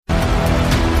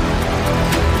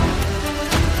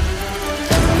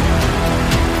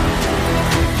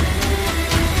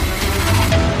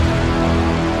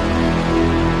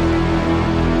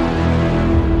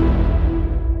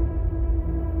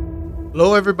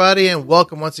everybody, and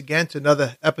welcome once again to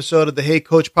another episode of the Hey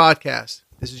Coach podcast.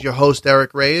 This is your host,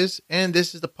 Eric Reyes, and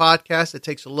this is the podcast that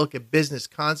takes a look at business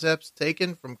concepts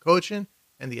taken from coaching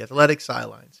and the athletic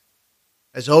sidelines.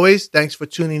 As always, thanks for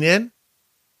tuning in.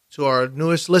 To our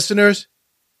newest listeners,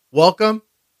 welcome.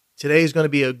 Today is going to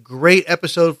be a great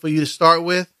episode for you to start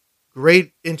with.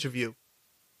 Great interview.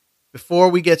 Before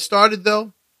we get started,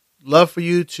 though, love for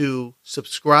you to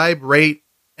subscribe, rate,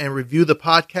 and review the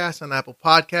podcast on Apple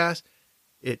Podcasts.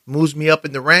 It moves me up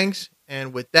in the ranks,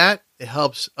 and with that, it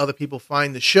helps other people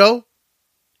find the show,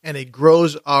 and it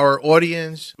grows our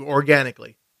audience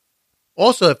organically.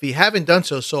 Also, if you haven't done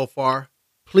so far,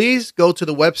 please go to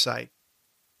the website,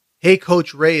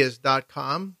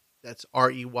 heycoachreyes.com. That's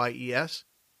R-E-Y-E-S.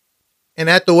 And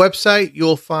at the website,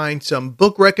 you'll find some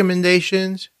book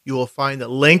recommendations. You will find a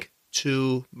link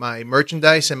to my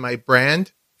merchandise and my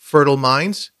brand, Fertile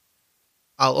Minds.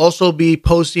 I'll also be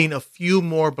posting a few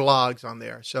more blogs on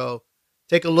there. So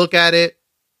take a look at it.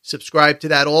 Subscribe to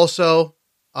that also.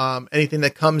 Anything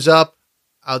that comes up,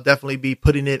 I'll definitely be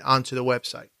putting it onto the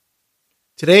website.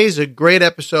 Today is a great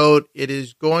episode. It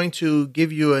is going to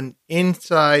give you an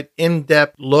inside,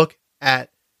 in-depth look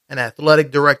at an athletic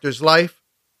director's life.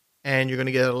 And you're going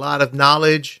to get a lot of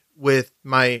knowledge with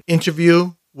my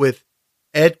interview with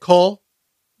Ed Cole,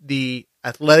 the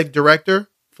athletic director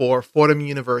for Fordham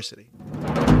University.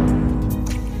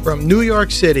 From New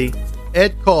York City,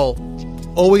 Ed Cole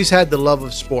always had the love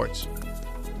of sports.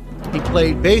 He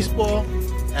played baseball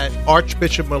at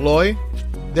Archbishop Molloy,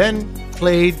 then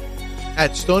played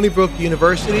at Stony Brook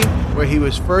University, where he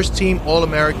was first team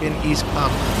All-American East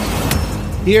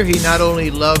Conference. Here he not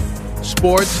only loved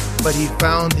sports, but he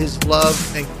found his love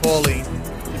and calling to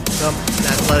become an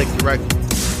athletic director.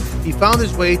 He found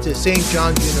his way to St.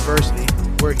 John's University,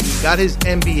 where he got his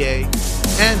MBA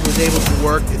and was able to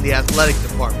work in the athletic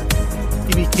department.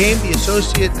 He became the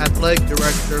Associate Athletic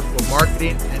Director for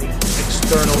Marketing and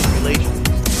External Relations.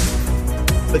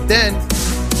 But then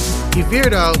he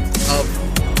veered out of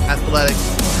athletics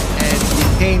and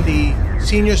became the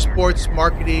Senior Sports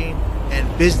Marketing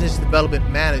and Business Development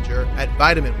Manager at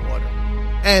Vitamin Water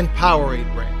and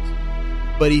Powerade brands.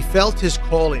 But he felt his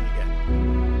calling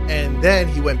again. And then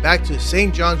he went back to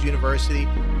St. John's University,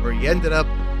 where he ended up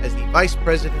as the Vice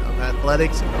President of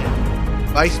Athletics and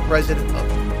Vice President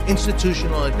of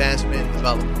Institutional Advancement and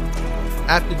Development.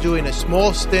 After doing a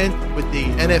small stint with the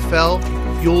NFL,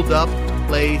 fueled up to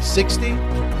play 60,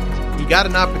 he got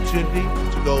an opportunity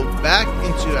to go back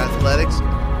into athletics,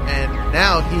 and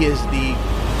now he is the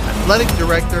Athletic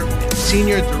Director and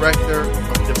Senior Director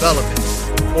of Development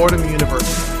at Fordham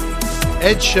University.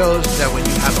 Ed shows that when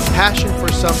you have a passion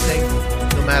for something,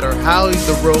 no matter how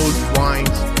the road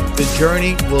winds, the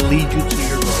journey will lead you to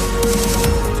your goal.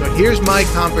 So here's my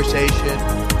conversation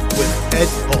with Ed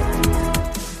Cole.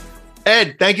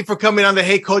 Ed, thank you for coming on the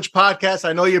Hey Coach podcast.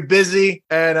 I know you're busy,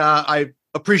 and I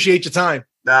appreciate your time.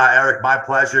 Eric, my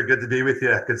pleasure. Good to be with you.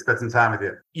 Good to spend some time with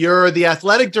you. You're the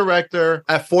athletic director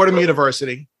at Fordham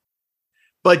University,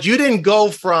 but you didn't go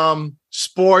from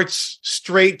sports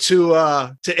straight to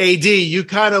AD. You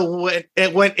kind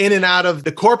of went in and out of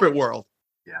the corporate world.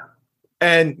 Yeah.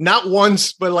 And not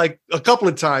once, but like a couple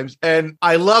of times. And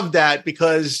I love that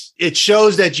because it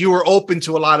shows that you were open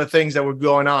to a lot of things that were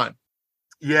going on.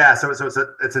 Yeah. So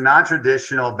it's a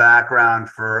non-traditional background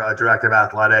for a director of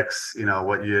athletics. You know,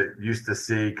 what you used to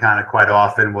see kind of quite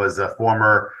often was a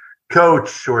former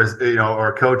coach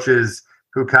or coaches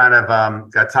who kind of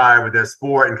got tired with their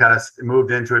sport and kind of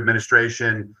moved into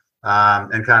administration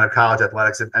and kind of college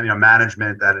athletics and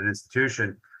management at an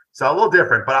institution. So a little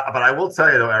different, but I will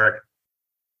tell you though, Eric,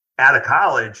 out of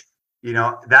college,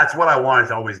 that's what I wanted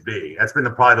to always be. That's been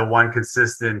probably the one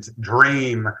consistent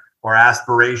dream or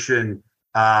aspiration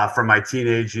from my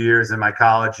teenage years and my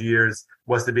college years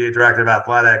was to be a director of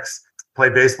athletics.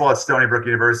 Played baseball at Stony Brook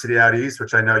University out east,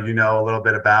 which I know you know a little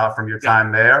bit about from your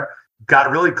time there.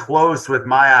 Got really close with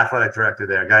my athletic director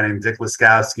there, a guy named Dick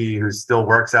Laskowski, who still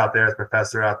works out there as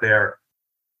professor out there.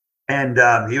 And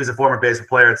he was a former baseball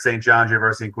player at St. John's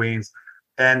University in Queens.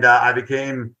 And I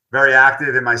became very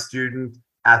active in my student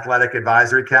athletic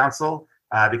advisory council,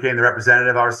 became the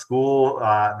representative of our school,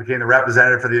 became the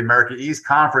representative for the America East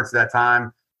Conference at that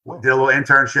time, did a little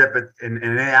internship in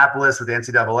Indianapolis with the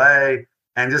NCAA,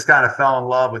 and just kind of fell in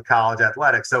love with college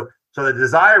athletics. So the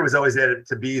desire was always there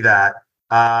to be that.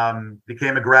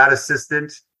 Became a grad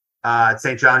assistant at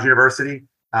St. John's University,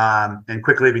 and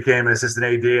quickly became an assistant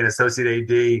AD and associate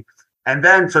AD, and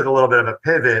then took a little bit of a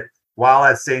pivot while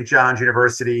at St. John's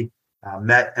University,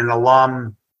 met an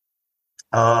alum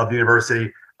of the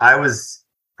university. I was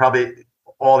probably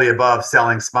all the above,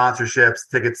 selling sponsorships,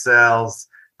 ticket sales,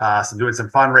 So doing some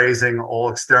fundraising, all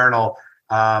external.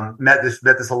 Met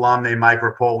this alum named Mike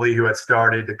Rapoli, who had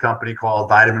started a company called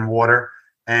Vitamin Water,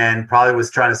 and probably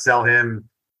was trying to sell him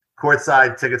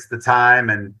courtside tickets at the time.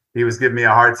 And he was giving me a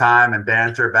hard time and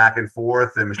banter back and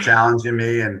forth, and was challenging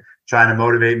me and trying to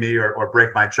motivate me or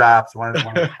break my chops, one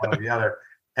or the other.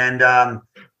 And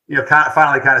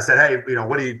finally said, "Hey,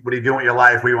 what are you doing with your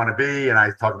life? Where you want to be?" And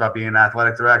I talked about being an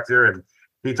athletic director, and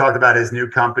he talked about his new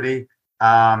company.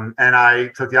 And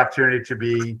I took the opportunity to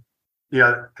be,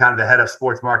 kind of the head of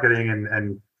sports marketing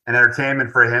and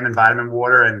entertainment for him in Vitamin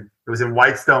Water. And it was in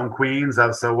Whitestone, Queens.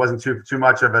 So it wasn't too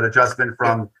much of an adjustment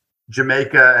from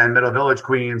Jamaica and Middle Village,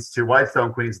 Queens to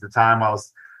Whitestone, Queens at the time,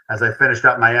 as I finished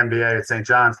up my MBA at St.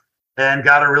 John's, and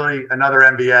got another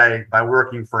MBA by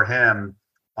working for him.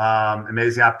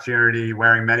 Amazing opportunity,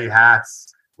 wearing many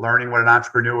hats, learning what an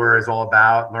entrepreneur is all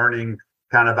about, learning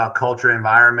kind of about culture,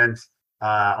 environment,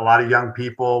 a lot of young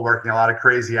people working a lot of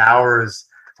crazy hours.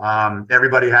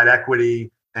 Everybody had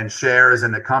equity and shares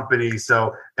in the company.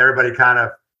 So everybody kind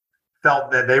of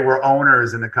felt that they were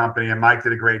owners in the company. And Mike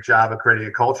did a great job of creating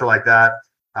a culture like that.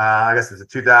 I guess it was in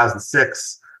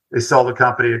 2006. They sold the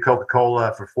company to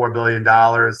Coca-Cola for $4 billion.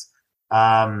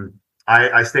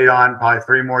 I stayed on probably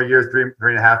three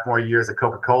and a half more years at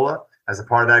Coca-Cola as a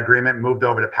part of that agreement, moved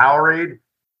over to Powerade.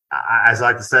 As I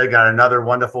like to say, got another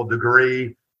wonderful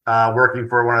degree working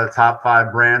for one of the top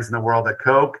 5 brands in the world at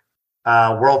Coke.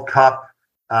 World Cup,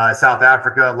 South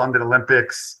Africa, London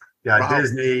Olympics, wow.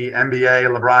 Disney, NBA,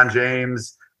 LeBron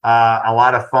James, a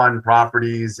lot of fun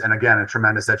properties, and again, a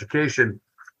tremendous education.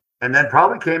 And then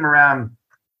probably came around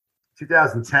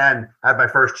 2010, I had my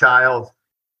first child,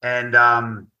 and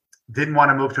didn't want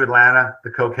to move to Atlanta,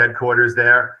 the Coke headquarters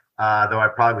there, though I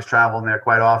probably was traveling there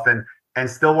quite often, and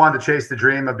still wanted to chase the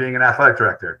dream of being an athletic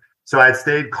director. So I had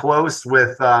stayed close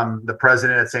with the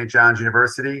president at St. John's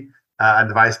University and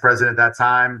the vice president at that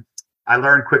time. I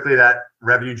learned quickly that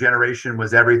revenue generation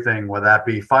was everything, whether that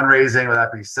be fundraising, whether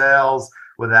that be sales,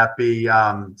 whether that be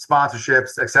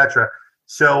sponsorships, etc.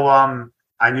 So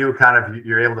I knew kind of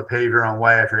you're able to pave your own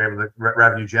way if you're able to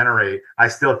revenue generate. I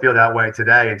still feel that way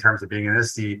today in terms of being in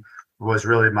this seat. Was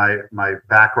really my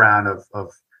background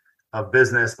of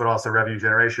business, but also revenue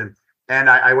generation. And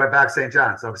I went back to St.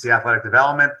 John's, obviously athletic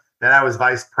development. Then I was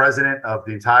vice president of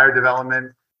the entire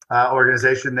development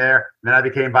organization there. And then I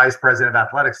became vice president of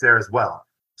athletics there as well.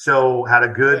 So had a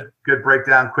good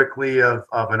breakdown quickly of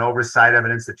an oversight of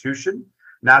an institution,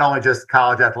 not only just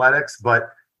college athletics, but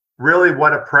really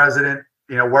what a president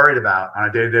worried about on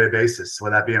a day-to-day basis,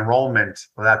 whether that be enrollment,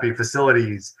 whether that be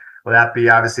facilities, whether that be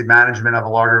obviously management of a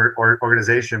larger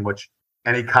organization, which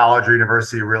any college or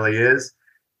university really is.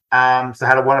 So I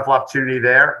had a wonderful opportunity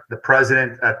there. The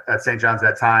president at St. John's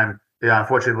at that time,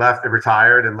 unfortunately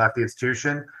retired and left the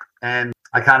institution. And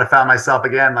I kind of found myself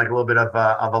again, like a little bit of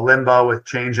a limbo with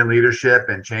change in leadership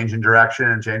and change in direction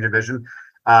and change in vision.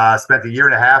 Spent a year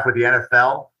and a half with the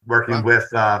NFL working with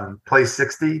Play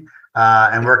 60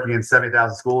 and working in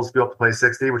 70,000 schools to build Play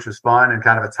 60, which was fun and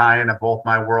kind of a tie-in of both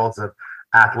my worlds of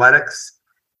athletics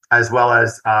as well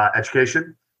as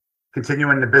education.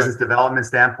 Continuing the business development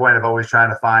standpoint of always trying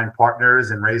to find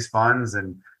partners and raise funds,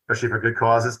 and especially for good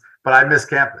causes. But I missed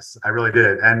campus. I really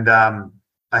did. And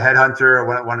a headhunter,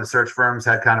 one of the search firms,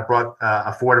 had kind of brought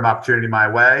a Fordham opportunity my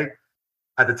way.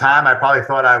 At the time, I probably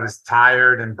thought I was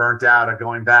tired and burnt out of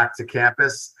going back to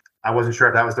campus. I wasn't sure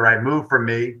if that was the right move for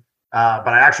me. But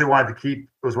I actually wanted to it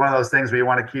was one of those things where you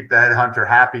want to keep the headhunter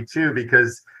happy too,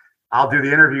 because I'll do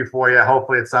the interview for you.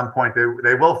 Hopefully at some point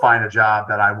they will find a job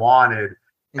that I wanted.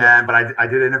 Yeah. But I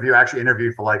did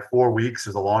interview for like 4 weeks. It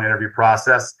was a long interview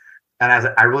process. And as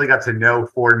I really got to know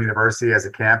Fordham University as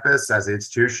a campus, as an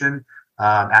institution,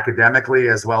 academically,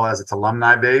 as well as its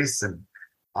alumni base, and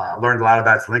learned a lot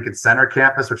about its Lincoln Center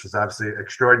campus, which was obviously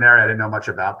extraordinary. I didn't know much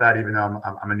about that, even though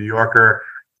I'm a New Yorker,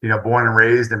 born and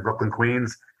raised in Brooklyn,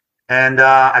 Queens. And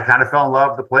I kind of fell in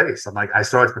love with the place. I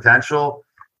saw its potential,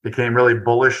 became really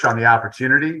bullish on the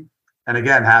opportunity. And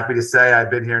again, happy to say I've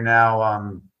been here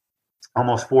now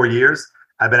almost 4 years.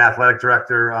 I've been athletic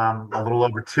director a little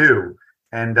over 2.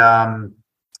 And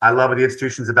I love what the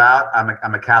institution's about.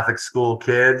 I'm a Catholic school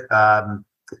kid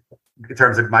in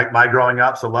terms of my growing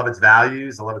up. So love its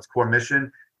values. I love its core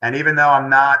mission. And even though I'm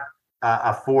not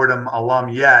a Fordham alum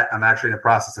yet, I'm actually in the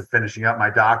process of finishing up my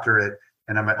doctorate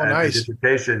and I'm a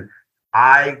dissertation.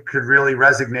 I could really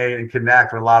resonate and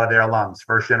connect with a lot of their alums,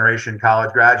 first generation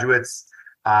college graduates,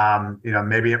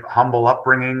 maybe humble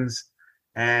upbringings.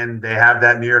 And they have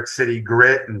that New York City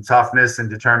grit and toughness and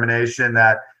determination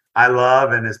that I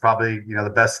love, and is probably,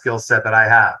 the best skill set that I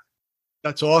have.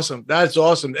 That's awesome.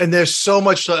 And there's so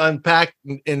much to unpack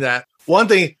in that. One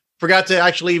thing, forgot to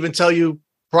actually even tell you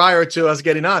prior to us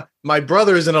getting on, my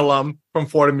brother is an alum from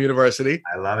Fordham University.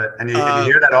 I love it. And you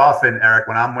hear that often, Eric,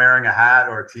 when I'm wearing a hat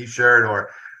or a t-shirt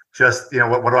or just,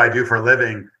 what do I do for a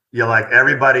living? You're like,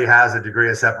 everybody has a degree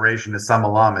of separation to some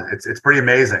alum. It's pretty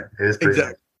amazing. It is pretty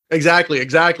amazing.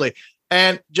 Exactly.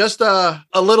 And just a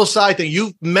little side thing.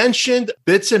 You mentioned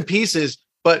bits and pieces,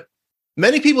 but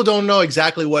many people don't know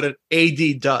exactly what an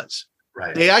AD does.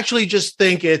 Right. They actually just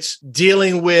think it's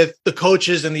dealing with the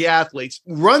coaches and the athletes.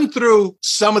 Run through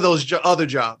some of those other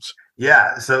jobs.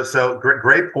 Yeah. So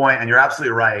great point. And you're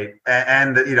absolutely right.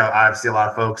 And obviously a lot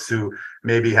of folks who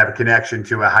maybe have a connection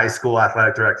to a high school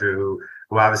athletic director who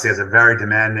obviously has a very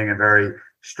demanding and very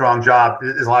strong job.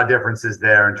 There's a lot of differences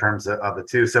there in terms of the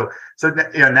two. So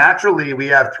naturally we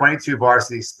have 22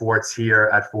 varsity sports here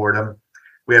at Fordham.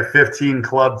 We have 15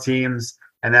 club teams,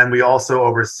 and then we also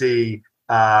oversee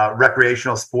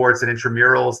recreational sports and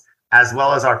intramurals, as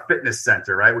well as our fitness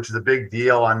center, right, which is a big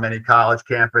deal on many college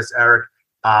campus. Eric,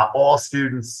 all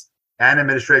students and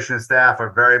administration and staff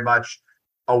are very much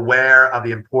aware of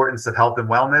the importance of health and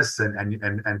wellness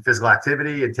and physical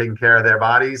activity and taking care of their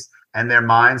bodies and their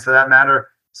minds, for that matter.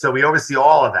 So we oversee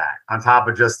all of that on top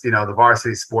of just, the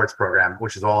varsity sports program,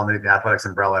 which is all underneath the athletics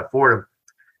umbrella at Fordham.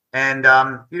 And,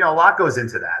 a lot goes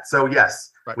into that. So,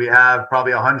 yes, right. We have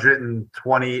probably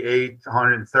 128,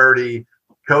 130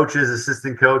 coaches,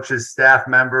 assistant coaches, staff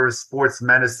members, sports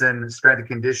medicine, strength and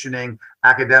conditioning,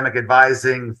 academic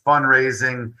advising,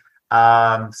 fundraising,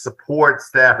 support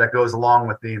staff that goes along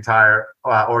with the entire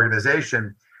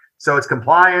organization. So it's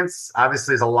compliance.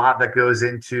 Obviously, there's a lot that goes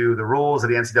into the rules of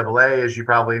the NCAA, as you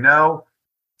probably know,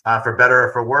 for better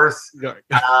or for worse.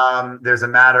 There's a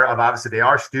matter of, obviously, they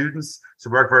are students. So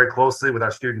we work very closely with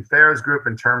our student affairs group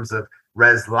in terms of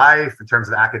res life, in terms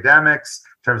of academics,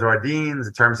 in terms of our deans,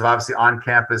 in terms of obviously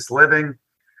on-campus living.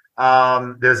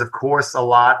 There's, of course, a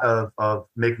lot of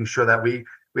making sure that we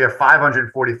have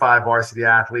 545 varsity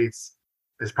athletes.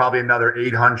 There's probably another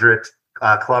 800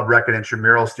 club rec and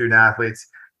intramural student athletes.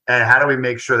 And how do we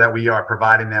make sure that we are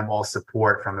providing them all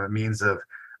support from a means of,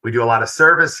 we do a lot of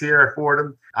service here at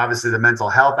Fordham. Obviously, the mental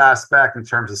health aspect in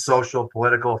terms of social,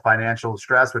 political, financial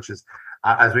stress, which is,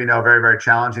 as we know, very, very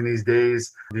challenging these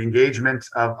days. The engagement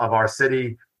of our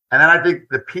city. And then I think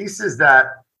the pieces that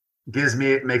gives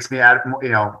me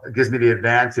the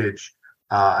advantage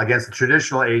against the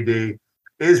traditional AD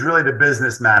is really the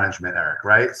business management, Eric,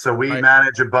 right? So we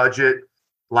manage a budget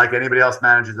like anybody else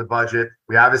manages a budget.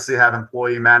 We obviously have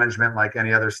employee management like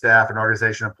any other staff and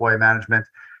organization, employee management.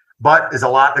 But there's a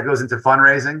lot that goes into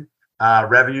fundraising,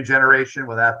 revenue generation,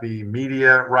 whether that be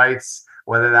media rights,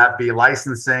 whether that be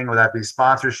licensing, whether that be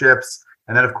sponsorships.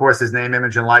 And then, of course, there's name,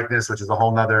 image, and likeness, which is a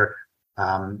whole nother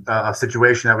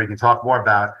situation that we can talk more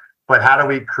about. But how do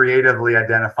we creatively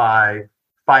identify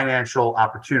financial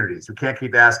opportunities? We can't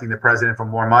keep asking the president for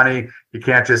more money. You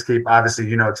can't just keep, obviously,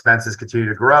 expenses continue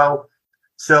to grow.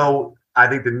 So I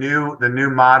think the new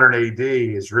modern AD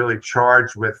is really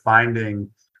charged with finding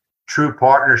true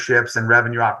partnerships and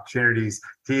revenue opportunities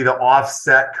to either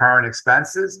offset current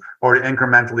expenses or to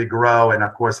incrementally grow. And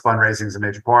of course, fundraising is a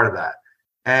major part of that.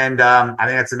 And I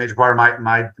think that's a major part of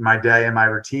my day and my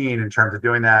routine in terms of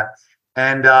doing that.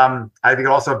 And I think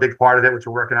also a big part of it, which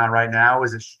we're working on right now,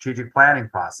 is a strategic planning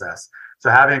process.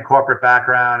 So having a corporate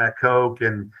background at Coke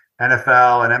and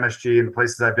NFL and MSG and the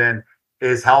places I've been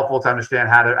is helpful to understand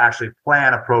how to actually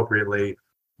plan appropriately,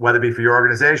 whether it be for your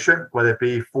organization, whether it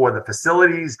be for the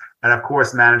facilities, and of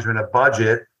course, management of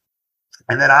budget.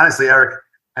 And then honestly, Eric,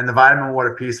 and the vitamin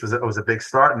water piece was a big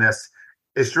start in this.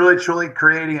 It's really truly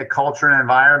creating a culture and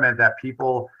environment that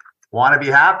people want to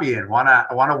be happy in, want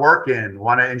to work in,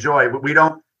 want to enjoy. We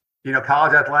don't,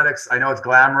 college athletics, I know it's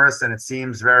glamorous and it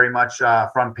seems very much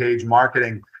front page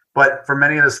marketing, but for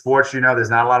many of the sports, there's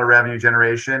not a lot of revenue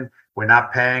generation. We're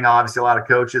not paying, obviously, a lot of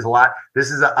coaches a lot.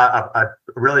 This is a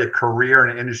really a career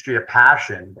and an industry of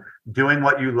passion, doing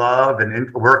what you love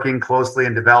and working closely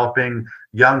and developing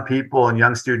young people and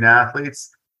young student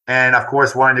athletes. And of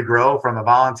course, wanting to grow from a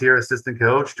volunteer assistant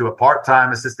coach to a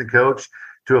part-time assistant coach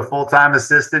to a full-time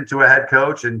assistant to a head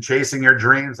coach and chasing your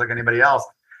dreams like anybody else.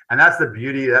 And that's the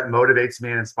beauty that motivates me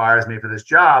and inspires me for this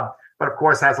job. But of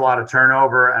course, has a lot of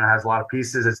turnover and has a lot of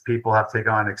pieces as people have to take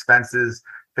on expenses,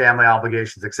 family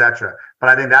obligations, etc. But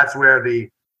I think that's where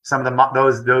some of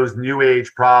those new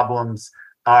age problems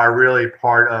are really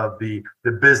part of the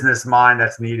business mind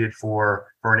that's needed for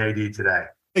an AD today.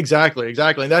 Exactly.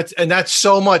 And that's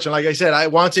so much. And like I said, I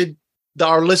wanted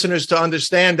our listeners to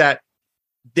understand that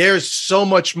there's so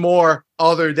much more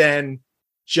other than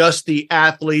just the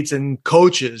athletes and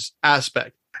coaches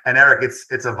aspect. And Eric,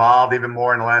 it's evolved even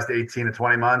more in the last 18 to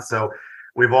 20 months. So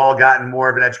we've all gotten more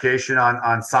of an education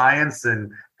on science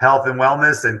and health and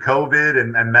wellness and COVID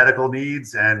and medical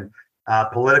needs and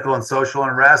political and social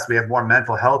unrest. We have more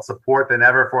mental health support than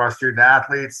ever for our student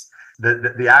athletes.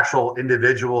 The actual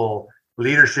individual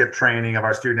leadership training of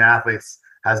our student athletes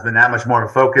has been that much more of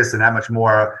a focus and that much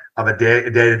more of a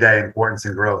day-to-day importance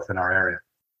and growth in our area.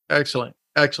 Excellent.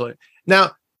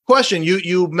 Now, question,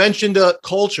 you mentioned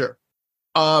culture.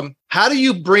 How do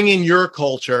you bring in your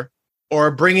culture or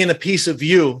bring in a piece of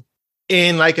you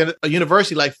in like a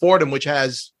university like Fordham, which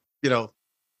has,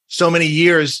 so many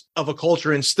years of a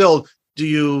culture instilled? Do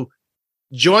you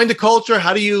join the culture?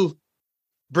 How do you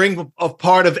bring a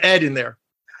part of Ed in there?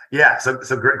 Yeah, so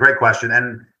great question.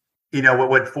 And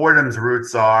what Fordham's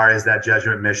roots are is that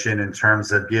Jesuit mission in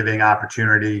terms of giving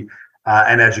opportunity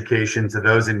and education to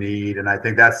those in need. And I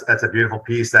think that's a beautiful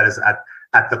piece that is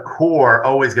at the core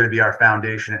always going to be our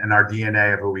foundation and our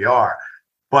DNA of who we are.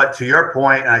 But to your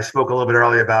point, and I spoke a little bit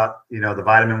earlier about the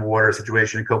vitamin water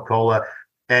situation in Coca-Cola,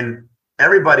 and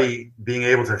everybody being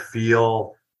able to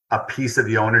feel a piece of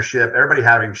the ownership, everybody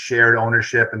having shared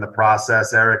ownership in the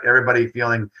process, Eric, everybody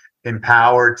feeling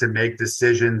empowered to make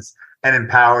decisions and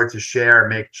empowered to share,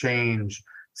 make change,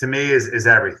 to me is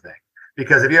everything.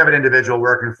 Because if you have an individual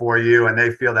working for you and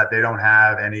they feel that they don't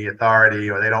have any authority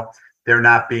or they're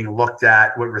not being looked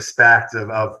at with respect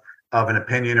of an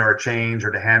opinion or a change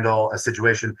or to handle a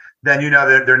situation, then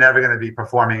they're never going to be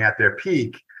performing at their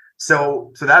peak.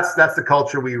 So that's the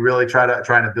culture we really trying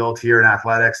to build here in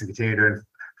athletics and continue to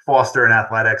foster in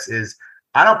athletics. Is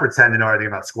I don't pretend to know everything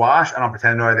about squash. I don't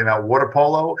pretend to know everything about water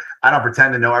polo. I don't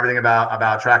pretend to know everything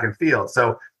about track and field.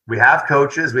 So we have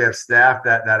coaches, we have staff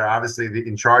that are obviously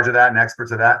in charge of that and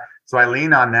experts of that. So I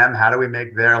lean on them. How do we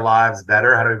make their lives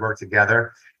better? How do we work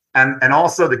together? And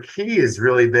also the key has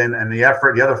really been, and the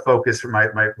effort, the other focus for my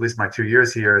at least my 2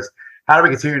 years here is how do we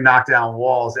continue to knock down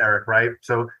walls, Eric, right?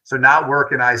 So not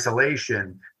work in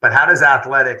isolation, but how does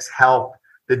athletics help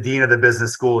the dean of the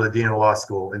business school, the dean of the law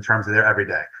school in terms of their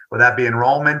everyday? Would that be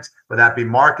enrollment? Would that be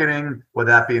marketing? Would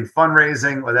that be in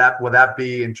fundraising? Would that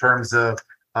be in terms of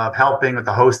helping with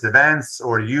the host events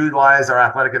or utilize our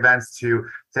athletic events to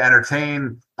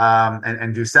entertain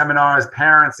and do seminars,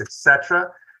 parents, etc.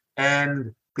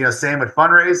 And same with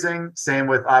fundraising, same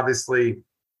with obviously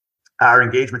our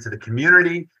engagement to the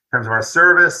community in terms of our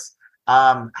service.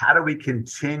 How do we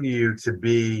continue to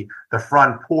be the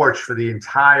front porch for the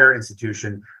entire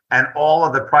institution and all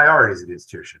of the priorities of the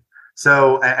institution?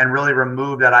 So, and really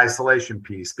remove that isolation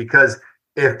piece, because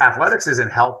if athletics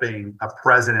isn't helping a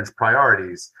president's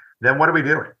priorities, then what are we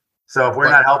doing? So if we're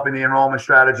not helping the enrollment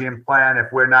strategy and plan,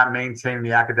 if we're not maintaining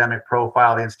the academic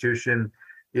profile of the institution,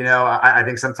 I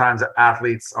think sometimes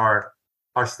athletes are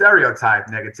stereotyped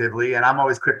negatively. And I'm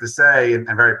always quick to say, and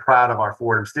very proud of our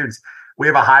Fordham students, we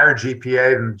have a higher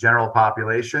GPA than the general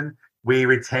population. We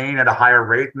retain at a higher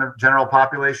rate than the general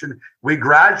population. We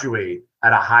graduate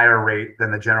at a higher rate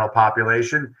than the general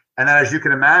population. And then, as you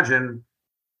can imagine,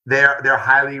 they're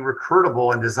highly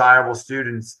recruitable and desirable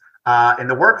students in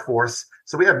the workforce.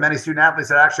 So we have many student athletes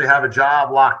that actually have a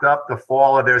job locked up the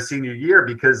fall of their senior year,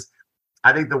 because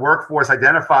I think the workforce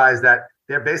identifies that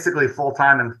they're basically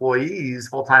full-time employees,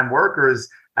 full-time workers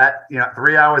at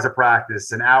 3 hours of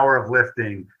practice, an hour of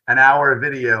lifting, an hour of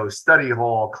video, study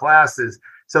hall, classes.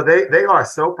 So they are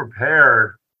so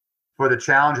prepared for the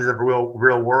challenges of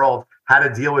real world, how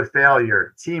to deal with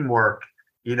failure, teamwork.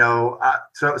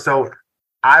 So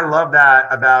I love that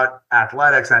about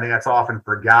athletics. I think that's often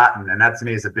forgotten, and that to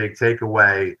me is a big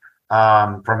takeaway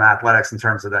from athletics in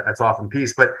terms of that. That's often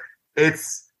piece, but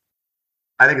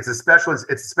I think it's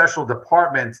a special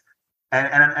department, and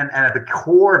at the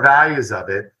core values of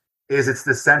it is it's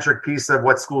the centric piece of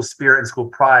what school spirit and school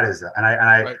pride is. And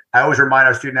I always remind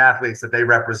our student athletes that they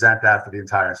represent that for the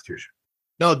entire institution.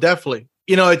 No, definitely.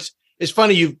 It's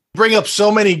funny, you bring up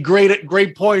so many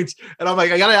great points, and I'm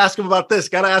like, I got to ask him about this,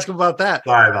 got to ask him about that.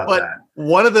 Sorry about that.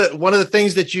 One of the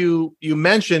things that you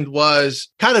mentioned was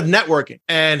kind of networking,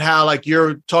 and how like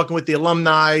you're talking with the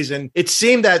alumni, and it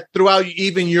seemed that throughout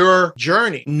even your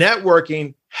journey,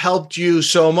 networking helped you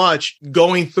so much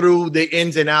going through the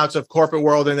ins and outs of corporate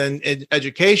world and then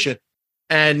education.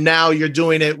 And now you're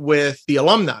doing it with the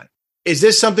alumni. Is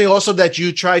this something also that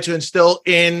you try to instill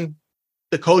in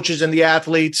the coaches and the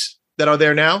athletes that are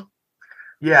there now?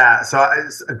 Yeah, so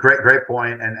it's a great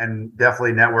point, and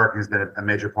definitely networking has been a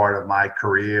major part of my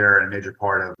career and a major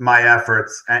part of my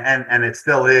efforts, and it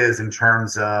still is in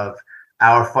terms of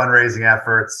our fundraising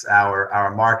efforts,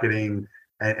 our marketing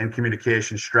and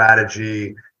communication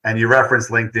strategy. And you referenced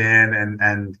LinkedIn,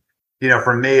 and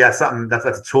for me, that's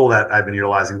a tool that I've been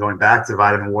utilizing going back to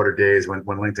Vitamin Water days when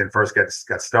LinkedIn first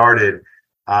got started.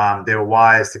 They were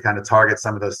wise to kind of target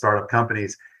some of those startup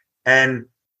companies. And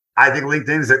I think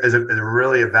LinkedIn is a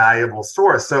really a valuable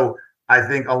source. So I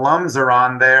think alums are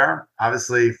on there,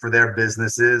 obviously, for their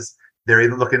businesses. They're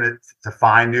either looking to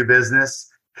find new business,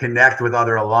 connect with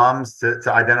other alums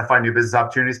to identify new business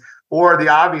opportunities, or the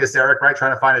obvious, Eric, right?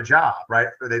 Trying to find a job, right?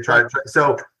 They try.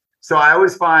 So I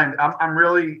always find I'm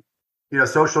really,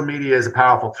 social media is a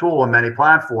powerful tool in many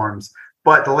platforms,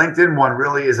 but the LinkedIn one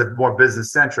really is a more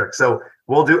business centric. So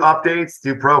we'll do updates,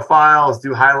 do profiles,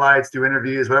 do highlights, do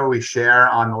interviews, whatever we share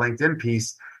on the LinkedIn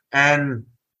piece. And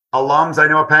alums I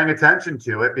know are paying attention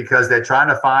to it because they're trying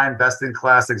to find best in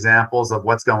class examples of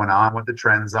what's going on, what the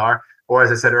trends are, or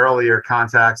as I said earlier,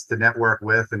 contacts to network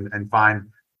with and find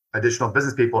additional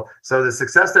business people. So the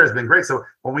success there has been great. So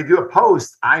when we do a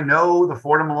post, I know the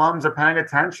Fordham alums are paying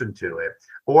attention to it,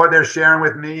 or they're sharing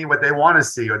with me what they want to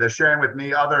see, or they're sharing with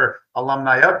me other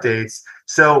alumni updates.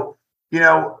 So, and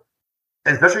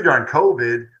especially during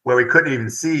COVID, where we couldn't even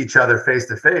see each other face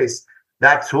to face,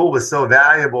 that tool was so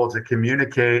valuable to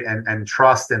communicate and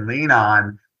trust and lean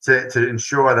on to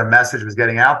ensure the message was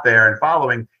getting out there and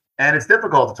following. And it's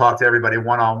difficult to talk to everybody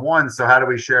one-on-one. So how do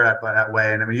we share that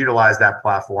way? And we utilize that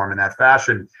platform in that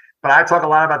fashion. But I talk a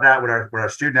lot about that with our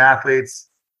student athletes,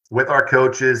 with our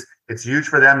coaches. It's huge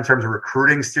for them in terms of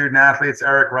recruiting student athletes,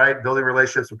 Eric, right? Building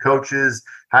relationships with coaches,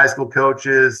 high school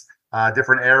coaches,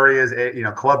 different areas,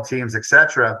 club teams,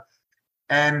 etc.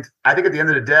 And I think at the end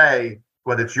of the day,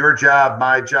 whether it's your job,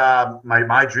 my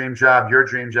dream job, your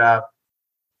dream job,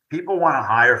 people want to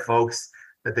hire folks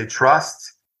that they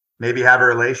trust, maybe have a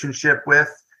relationship with,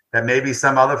 that maybe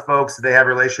some other folks that they have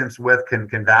relationships with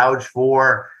can vouch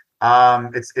for.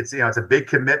 It's a big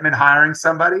commitment hiring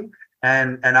somebody,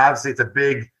 and obviously it's a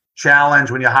big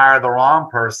challenge when you hire the wrong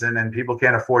person, and people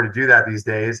can't afford to do that these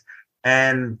days.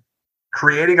 And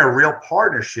creating a real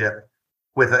partnership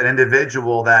with an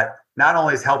individual that not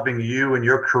only is helping you in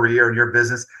your career and your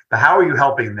business, but how are you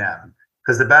helping them?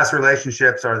 Because the best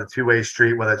relationships are the two-way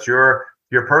street, whether it's your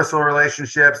personal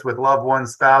relationships with loved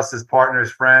ones, spouses,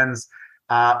 partners, friends,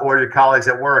 or your colleagues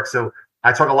at work. So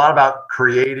I talk a lot about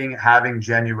having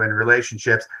genuine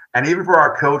relationships. And even for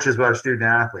our coaches, with our student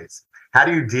athletes, how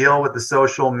do you deal with the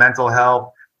social, mental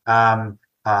health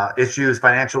issues,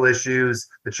 financial issues,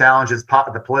 the challenges,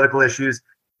 the political issues,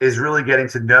 is really getting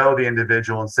to know the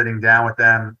individual and sitting down with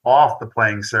them off the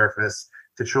playing surface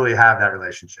to truly have that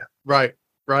relationship. Right.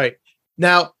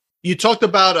 Now, you talked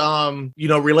about,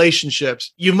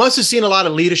 relationships. You must have seen a lot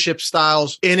of leadership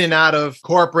styles in and out of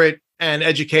corporate and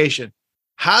education.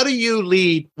 How do you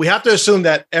lead? We have to assume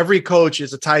that every coach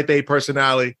is a type A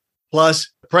personality,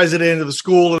 plus the president of the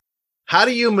school. How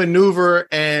do you maneuver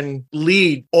and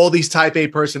lead all these type A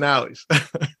personalities?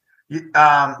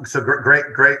 So great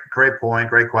point,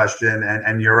 great question,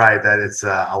 and you're right that it's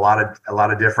a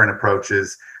lot of different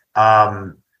approaches,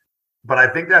 but I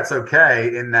think that's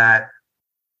okay in that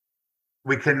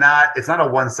it's not a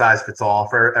one size fits all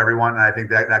for everyone, and I think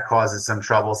that causes some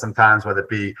trouble sometimes, whether it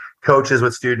be coaches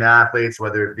with student athletes,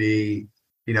 whether it be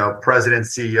presidents,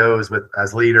 CEOs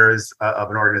as leaders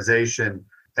of an organization.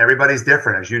 Everybody's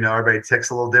different, as you know. Everybody ticks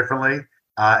a little differently.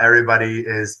 Everybody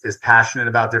is passionate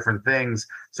about different things.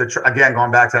 So again,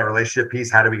 going back to that relationship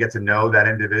piece, how do we get to know that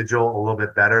individual a little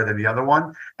bit better than the other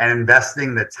one? And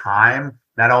investing the time,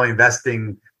 not only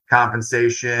investing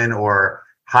compensation or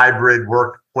hybrid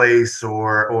workplace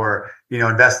or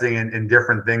investing in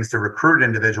different things to recruit an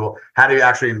individual. How do you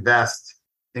actually invest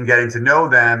in getting to know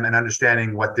them and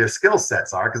understanding what their skill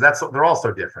sets are? Because they're all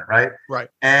so different, right? Right.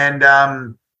 And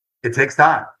it takes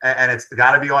time, and it's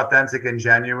got to be authentic and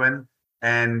genuine.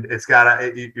 And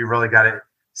you really got to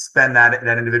spend that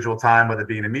individual time, whether it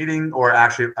be in a meeting or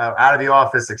actually out of the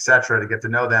office, et cetera, to get to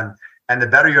know them. And the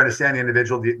better you understand the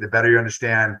individual, the better you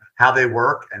understand how they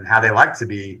work and how they like to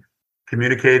be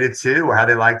communicated to, or how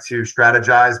they like to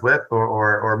strategize with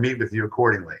or meet with you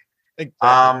accordingly.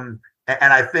 Exactly.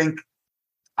 And I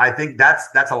think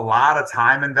that's a lot of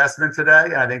time investment today.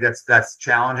 And I think that's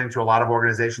challenging to a lot of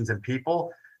organizations and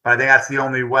people. But I think that's the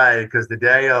only way, because the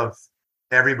day of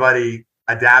everybody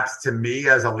adapts to me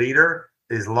as a leader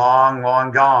is long,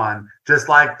 long gone. Just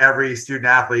like every student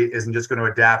athlete isn't just going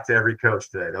to adapt to every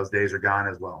coach today. Those days are gone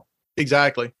as well.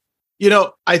 Exactly.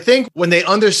 I think when they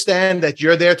understand that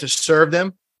you're there to serve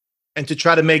them and to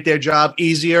try to make their job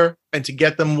easier and to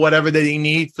get them whatever they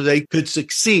need so they could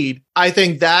succeed, I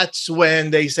think that's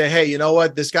when they say, hey, you know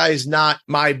what? This guy is not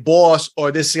my boss,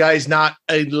 or this guy is not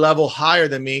a level higher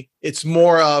than me. It's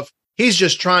more of, he's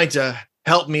just trying to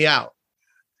help me out.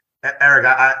 Eric,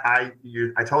 I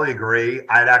totally agree.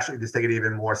 I'd actually just take it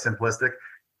even more simplistic.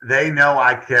 They know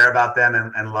I care about them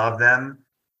and love them.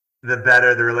 the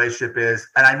better the relationship is.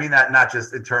 And I mean that not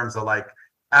just in terms of like,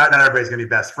 not everybody's going to be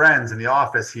best friends in the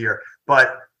office here,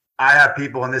 but I have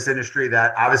people in this industry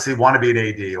that obviously want to be an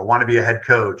AD or want to be a head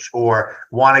coach or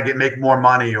want to make more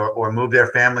money or move their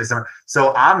family somewhere.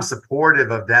 So I'm supportive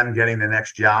of them getting the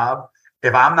next job.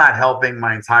 If I'm not helping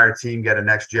my entire team get a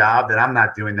next job, then I'm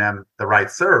not doing them the right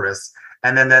service.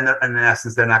 And then in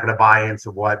essence, they're not going to buy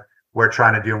into what we're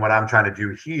trying to do and what I'm trying to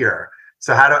do here.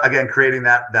 So again, creating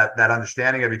that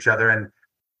understanding of each other, and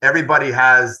everybody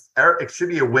it should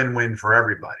be a win-win for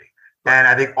everybody. And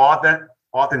I think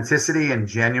authenticity and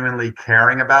genuinely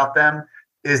caring about them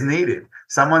is needed.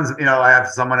 I have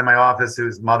someone in my office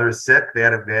whose mother is sick. They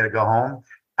had to go home.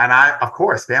 And of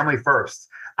course, family first.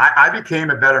 I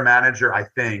became a better manager, I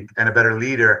think, and a better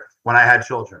leader when I had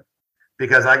children,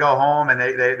 because I go home and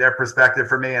their perspective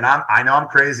for me, and I know I'm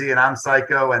crazy and I'm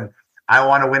psycho and I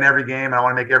want to win every game and I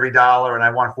want to make every dollar and I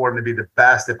want Fordham to be the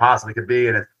best it possibly could be.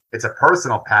 And it's a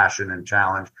personal passion and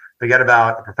challenge. Forget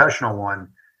about a professional one.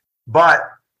 But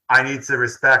I need to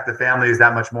respect the family is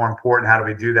that much more important. How do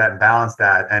we do that and balance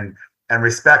that? And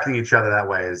respecting each other that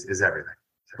way is everything.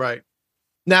 Right.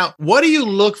 Now, what do you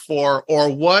look for, or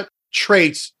what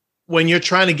traits when you're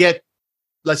trying to get,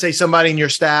 let's say, somebody in your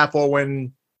staff, or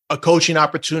when a coaching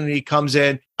opportunity comes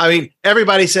in? I mean,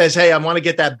 everybody says, hey, I want to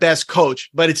get that best coach,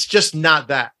 but it's just not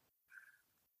that.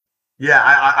 Yeah,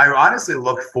 I honestly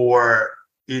look for,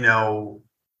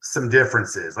 some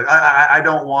differences. Like I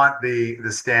don't want the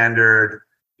standard,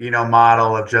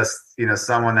 model of just,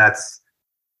 someone that's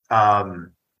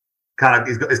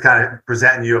is kind of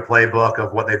presenting you a playbook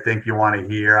of what they think you want to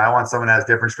hear. I want someone that has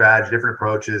different strategies, different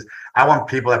approaches. I want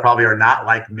people that probably are not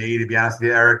like me, to be honest with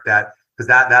you, Eric, because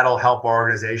that'll help our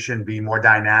organization be more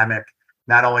dynamic,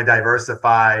 not only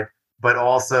diversified, but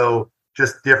also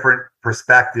just different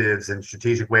perspectives and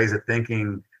strategic ways of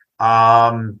thinking.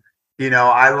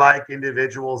 I like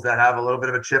individuals that have a little bit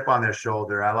of a chip on their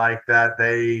shoulder. I like that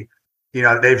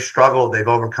they've struggled, they've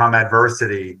overcome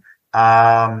adversity.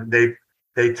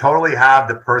 They totally have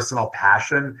the personal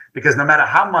passion, because no matter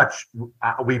how much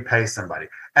we pay somebody,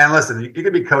 and listen, you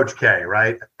could be Coach K,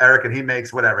 right, Eric, and he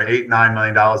makes whatever, $8-9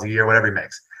 million a year, whatever he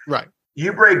makes. Right.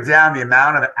 You break down the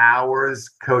amount of hours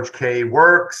Coach K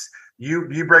works.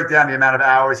 You break down the amount of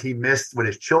hours he missed with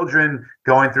his children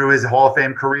going through his Hall of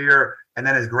Fame career, and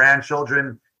then his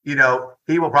grandchildren. He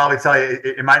will probably tell you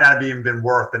it might not have even been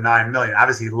worth the $9 million.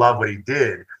 Obviously, he loved what he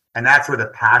did, and that's where the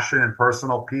passion and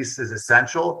personal piece is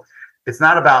essential. It's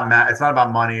not about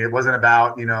money. It wasn't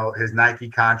about his Nike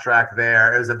contract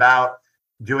there. It was about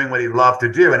doing what he loved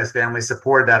to do, and his family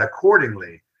supported that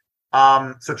accordingly.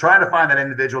 So trying to find that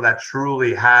individual that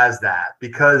truly has that,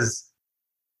 because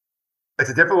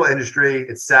it's a difficult industry.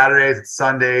 It's Saturdays, it's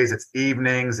Sundays, it's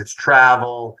evenings, it's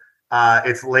travel.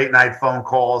 It's late night phone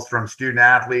calls from student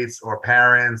athletes or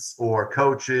parents or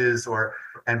coaches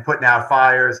and putting out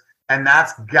fires. And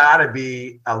that's got to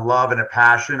be a love and a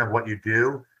passion of what you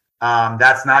do.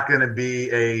 That's not going to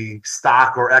be a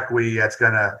stock or equity that's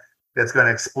going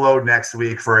to explode next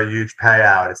week for a huge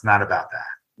payout. It's not about that.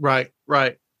 Right.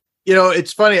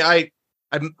 It's funny.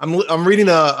 I'm reading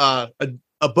a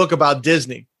book about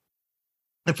Disney,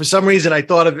 and for some reason I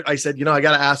said, I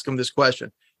got to ask him this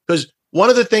question, because one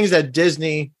of the things that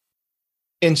Disney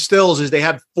instills is they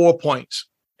have 4 points,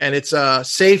 and it's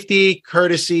safety,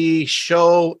 courtesy,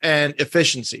 show, and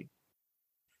efficiency.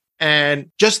 And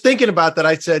just thinking about that,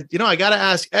 I said, I got to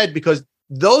ask Ed, because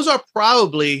those are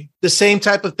probably the same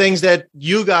type of things that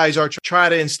you guys are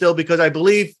trying to instill, because I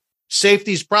believe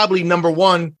safety is probably number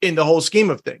one in the whole scheme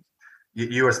of things.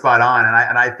 You are spot on.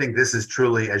 And I think this is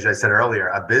truly, as I said earlier,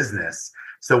 a business.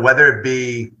 So whether it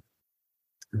be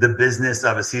the business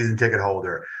of a season ticket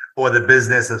holder, or the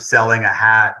business of selling a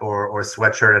hat or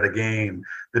sweatshirt at a game,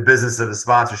 the business of a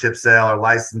sponsorship sale or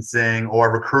licensing,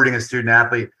 or recruiting a student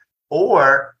athlete,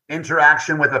 or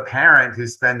interaction with a parent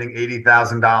who's spending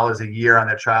 $80,000 a year on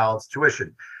their child's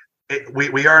tuition.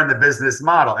 We are in the business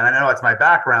model, and I know it's my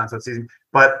background, so it's easy.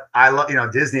 But I love,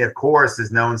 Disney, of course,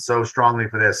 is known so strongly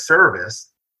for their service,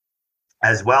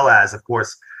 as well as, of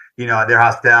course, their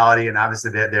hospitality, and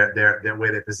obviously their way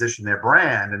they position their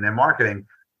brand and their marketing.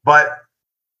 But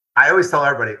I always tell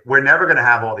everybody, we're never going to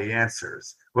have all the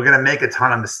answers. We're going to make a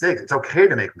ton of mistakes. It's okay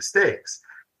to make mistakes.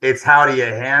 It's how do you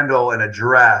handle and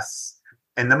address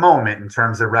in the moment in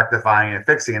terms of rectifying and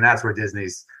fixing. And that's where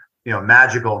Disney's,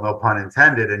 magical, no pun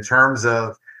intended, in terms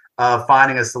of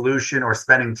finding a solution or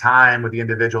spending time with the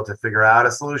individual to figure out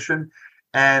a solution.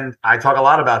 And I talk a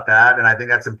lot about that. And I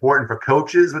think that's important for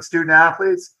coaches with student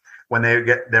athletes when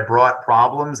they're brought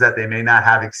problems that they may not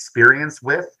have experience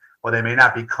with, or they may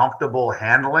not be comfortable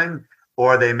handling,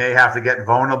 or they may have to get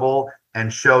vulnerable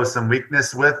and show some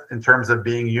weakness with in terms of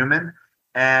being human.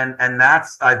 And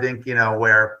that's, I think,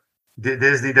 where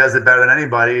Disney does it better than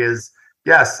anybody is,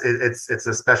 yes, it's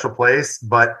a special place,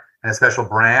 but and a special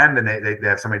brand, and they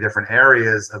have so many different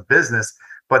areas of business,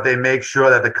 but they make sure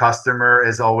that the customer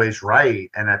is always right.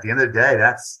 And at the end of the day,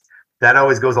 that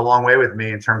always goes a long way with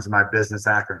me in terms of my business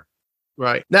acumen.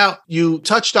 Right. Now, you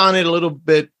touched on it a little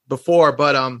bit before,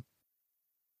 but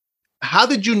how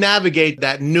did you navigate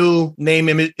that new name,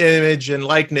 image, and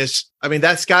likeness? I mean,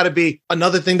 that's got to be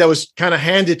another thing that was kind of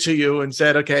handed to you and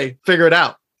said, okay, figure it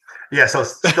out. Yeah, so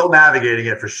still navigating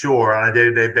it for sure on a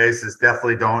day-to-day basis.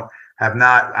 Definitely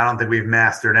I don't think we've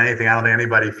mastered anything. I don't think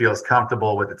anybody feels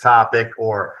comfortable with the topic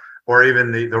or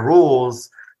even the rules,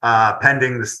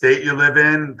 pending the state you live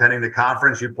in, pending the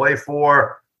conference you play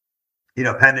for,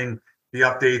 pending the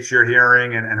updates you're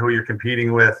hearing and who you're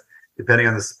competing with, depending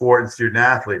on the sport and student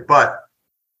athlete. But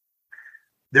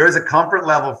there is a comfort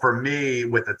level for me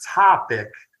with the topic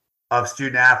of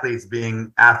student athletes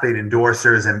being athlete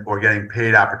endorsers or getting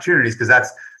paid opportunities, because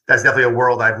that's definitely a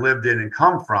world I've lived in and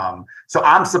come from. So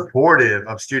I'm supportive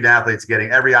of student athletes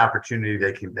getting every opportunity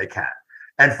they can.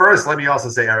 And first, let me also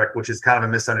say, Eric, which is kind of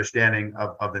a misunderstanding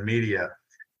of the media,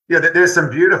 there's some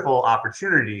beautiful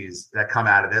opportunities that come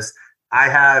out of this.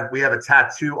 We have a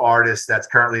tattoo artist that's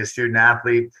currently a student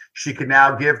athlete. She can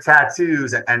now give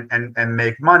tattoos and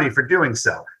make money for doing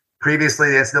so.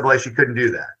 Previously, the NCAA, she couldn't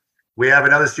do that. We have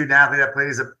another student athlete that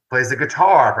plays the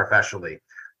guitar professionally.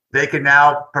 They can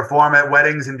now perform at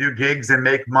weddings and do gigs and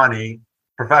make money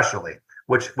professionally,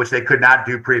 which they could not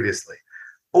do previously.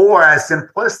 Or as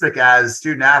simplistic as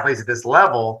student athletes at this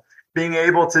level, being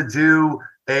able to do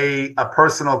a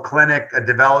personal clinic, a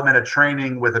development, a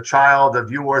training with a child of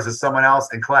yours or someone else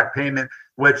and collect payment,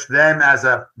 which then as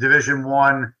a Division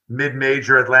I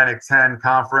mid-major Atlantic 10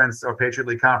 conference or Patriot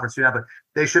League conference student athlete,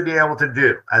 they should be able to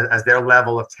do as their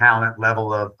level of talent,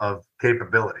 level of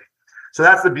capability. So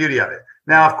that's the beauty of it.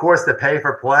 Now, of course, the pay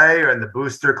for play and the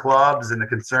booster clubs and the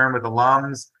concern with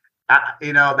alums,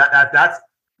 that's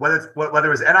whether it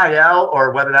was NIL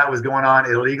or whether that was going on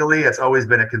illegally, it's always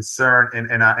been a concern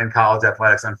in college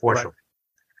athletics, unfortunately.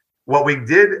 Right. What we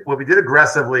did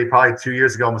aggressively probably 2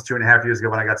 years ago, almost 2.5 years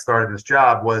ago when I got started in this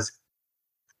job, was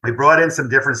we brought in some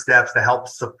different steps to help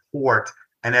support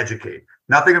and educate.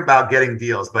 Nothing about getting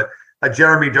deals, but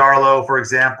Jeremy Darlow, for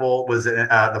example, was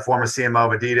the former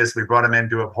CMO of Adidas. We brought him in to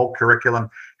do a whole curriculum.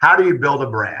 How do you build a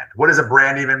brand? What does a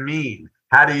brand even mean?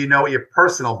 How do you know what your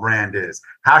personal brand is?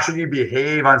 How should you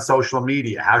behave on social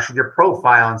media? How should your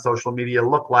profile on social media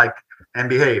look like and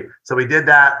behave? So we did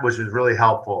that, which was really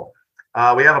helpful.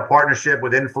 We have a partnership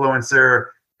with Influencer.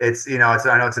 I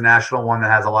know it's a national one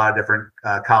that has a lot of different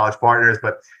college partners,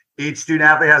 but each student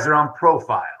athlete has their own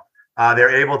profile.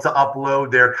 They're able to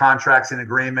upload their contracts and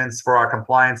agreements for our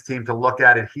compliance team to look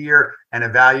at it here and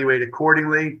evaluate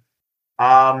accordingly.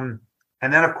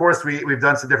 And then, of course, we've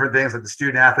done some different things like the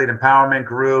Student Athlete Empowerment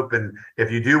Group. And if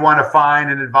you do want to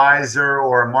find an advisor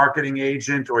or a marketing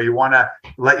agent, or you want to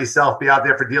let yourself be out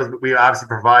there for deals, we obviously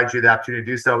provide you the opportunity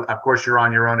to do so. Of course, you're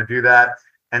on your own to do that.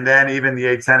 And then even the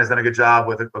A10 has done a good job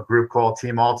with a group called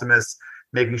Team Ultimus,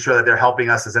 making sure that they're helping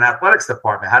us as an athletics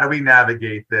department. How do we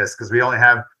navigate this? Because we only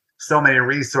have so many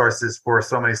resources for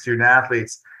so many student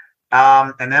athletes.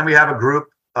 And then we have a group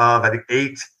of, I think,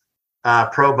 8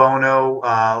 pro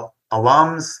bono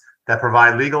alums that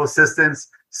provide legal assistance.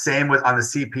 Same with on the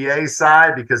CPA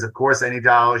side, because of course any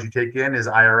dollars you take in is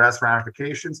IRS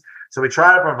ramifications. So we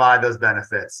try to provide those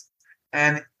benefits,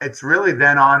 and it's really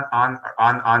then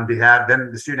on behalf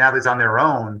then the student athletes on their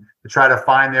own to try to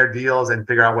find their deals and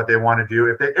figure out what they want to do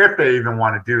if they even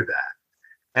want to do that.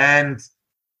 And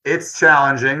it's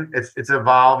challenging. It's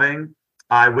evolving.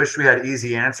 I wish we had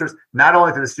easy answers, not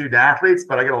only to the student athletes,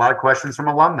 but I get a lot of questions from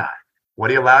alumni. What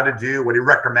are you allowed to do? What do you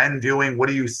recommend doing? What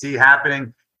do you see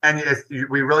happening? And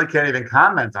we really can't even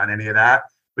comment on any of that.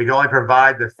 We can only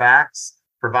provide the facts,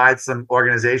 provide some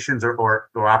organizations or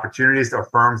opportunities or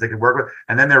firms they can work with.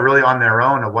 And then they're really on their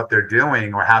own of what they're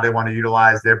doing or how they want to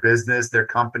utilize their business, their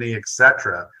company,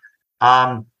 etc.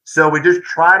 So we just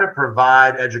try to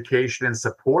provide education and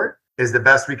support is the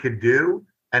best we could do.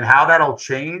 And how that'll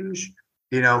change,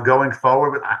 going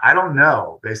forward, I don't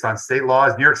know. Based on state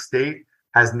laws, New York State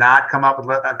has not come out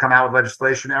with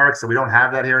legislation, Eric. So we don't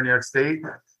have that here in New York State.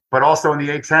 But also in the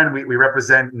A10, we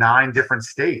represent 9 different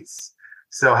states.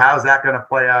 So how's that going to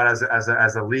play out as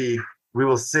a league? We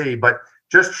will see. But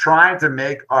just trying to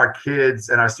make our kids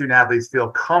and our student athletes feel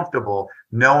comfortable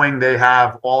knowing they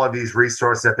have all of these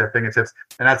resources at their fingertips.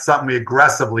 And that's something we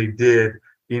aggressively did,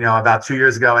 about 2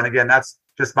 years ago. And again, that's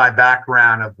just my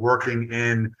background of working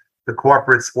in the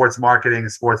corporate sports marketing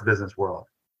and sports business world.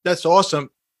 That's awesome.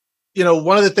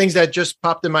 One of the things that just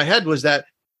popped in my head was that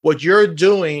what you're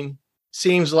doing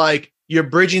seems like you're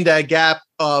bridging that gap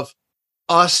of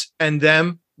us and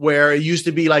them, where it used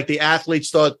to be like the athletes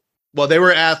thought, well, they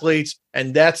were athletes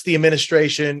and that's the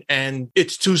administration and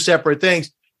it's two separate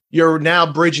things. You're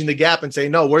now bridging the gap and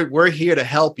saying, no, we're here to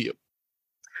help you.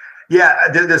 Yeah,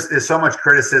 there's so much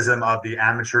criticism of the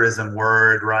amateurism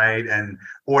word, right?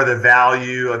 Or the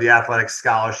value of the athletic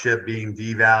scholarship being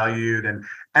devalued. And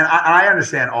I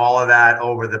understand all of that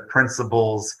over the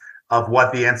principles of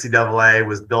what the NCAA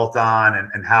was built on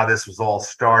and how this was all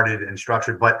started and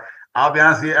structured. But I'll be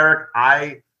honest with you, Eric,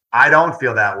 I don't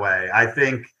feel that way. I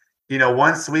think,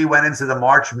 once we went into the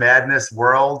March Madness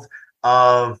world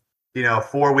of,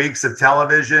 4 weeks of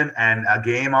television and a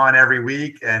game on every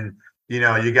week, and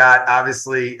you got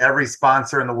obviously every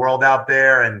sponsor in the world out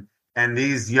there, and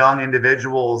these young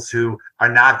individuals who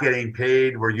are not getting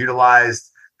paid were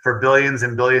utilized for billions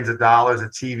and billions of dollars of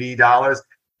TV dollars.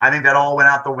 I think that all went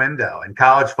out the window. And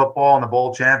college football and the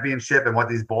bowl championship and what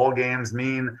these bowl games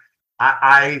mean,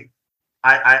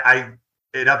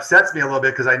 it upsets me a little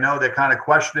bit because I know they're kind of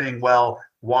questioning, well,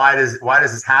 why does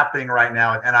this happening right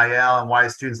now at NIL and why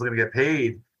is students going to get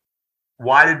paid?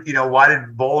 Why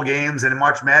did bowl games and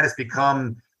March Madness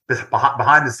become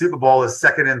behind the Super Bowl as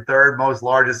second and third most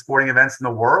largest sporting events in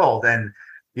the world? And,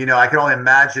 I can only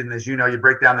imagine, as you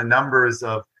break down the numbers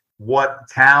of what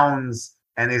towns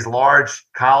and these large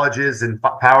colleges and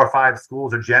Power 5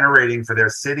 schools are generating for their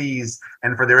cities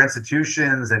and for their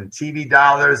institutions and TV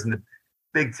dollars and the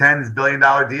Big Ten's $1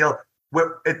 billion deal.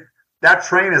 That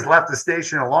train has left the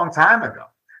station a long time ago.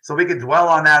 So we can dwell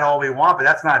on that all we want, but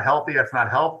that's not healthy. That's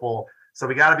not helpful. So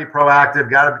we got to be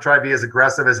proactive, got to try to be as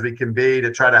aggressive as we can be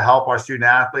to try to help our student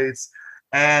athletes.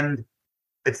 And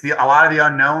it's a lot of the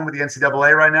unknown with the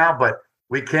NCAA right now, but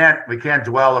we can't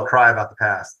dwell or cry about the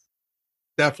past.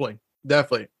 Definitely.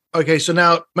 Okay, so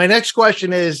now my next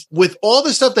question is, with all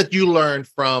the stuff that you learned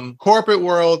from corporate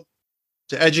world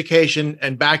to education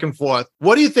and back and forth,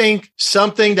 what do you think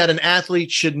something that an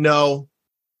athlete should know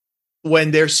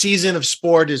when their season of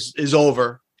sport is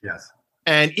over? Yes.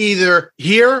 And either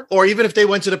here or even if they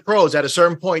went to the pros, at a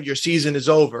certain point, your season is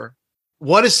over.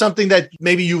 What is something that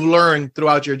maybe you've learned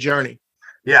throughout your journey?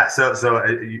 Yeah. So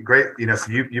great.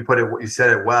 So you put it, you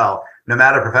said it well, no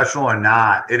matter professional or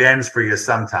not, it ends for you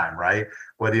sometime, right?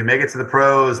 Whether you make it to the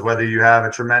pros, whether you have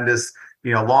a tremendous,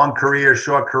 long career,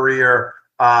 short career,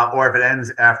 or if it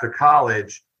ends after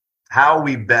college, how are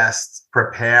we best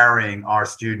preparing our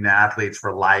student athletes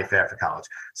for life after college?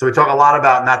 So we talk a lot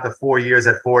about not the 4 years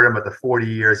at Fordham, but the 40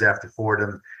 years after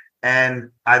Fordham.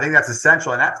 And I think that's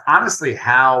essential. And that's honestly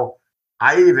how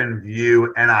I even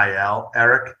view NIL,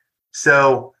 Eric.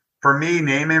 So for me,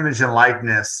 name, image, and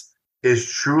likeness is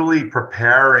truly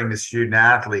preparing the student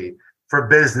athlete for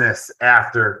business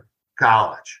after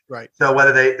college. Right. So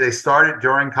whether they started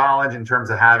during college in terms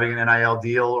of having an NIL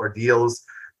deal or deals,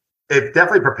 it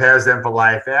definitely prepares them for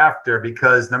life after,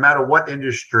 because no matter what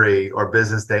industry or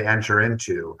business they enter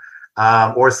into,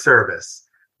 or service,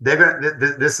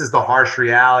 this is the harsh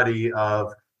reality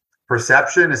of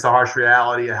perception. It's the harsh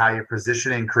reality of how you're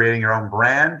positioning, creating your own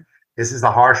brand. This is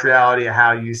the harsh reality of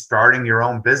how you starting your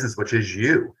own business, which is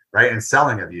you, right? And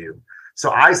selling of you.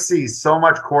 So I see so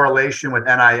much correlation with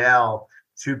NIL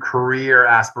to career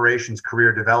aspirations,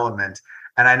 career development.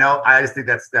 And I just think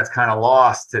that's kind of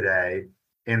lost today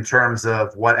in terms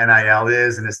of what NIL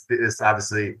is. And this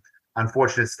obviously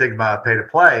unfortunate stigma of pay to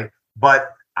play,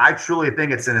 but I truly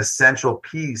think it's an essential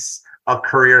piece of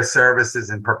career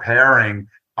services and preparing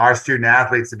our student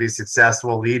athletes to be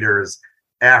successful leaders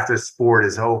after sport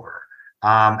is over.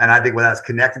 And I think whether that's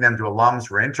connecting them to alums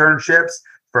for internships,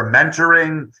 for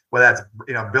mentoring, whether that's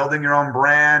building your own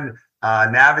brand,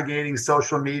 navigating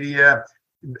social media,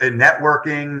 and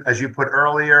networking, as you put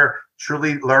earlier,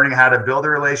 truly learning how to build a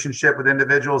relationship with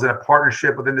individuals and a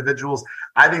partnership with individuals.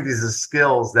 I think these are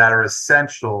skills that are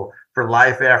essential for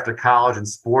life after college and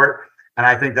sport. And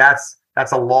I think that's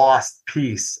a lost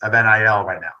piece of NIL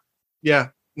right now. Yeah,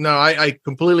 no, I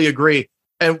completely agree.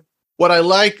 And what I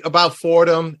like about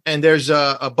Fordham, and there's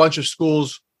a bunch of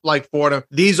schools like Fordham,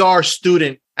 these are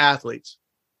student athletes.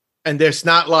 And there's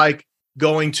not like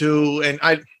going to, and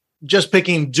I just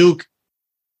picking Duke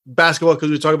basketball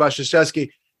because we talk about Krzyzewski,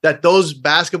 that those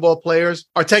basketball players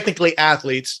are technically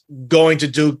athletes going to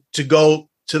Duke to go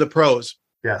to the pros.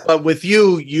 Yes. But with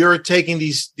you, you're taking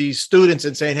these students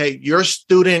and saying, hey, you're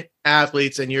student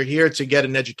athletes and you're here to get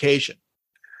an education.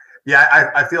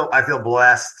 Yeah, I feel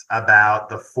blessed about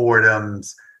the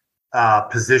Fordham's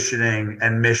positioning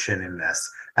and mission in this.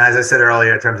 And as I said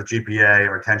earlier, in terms of GPA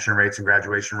and retention rates and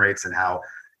graduation rates and how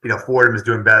Fordham is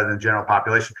doing better than the general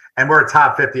population. And we're a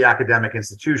top 50 academic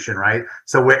institution, right?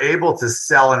 So we're able to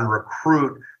sell and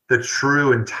recruit the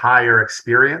true entire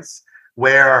experience,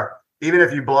 where even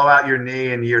if you blow out your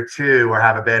knee in year 2 or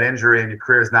have a bad injury and your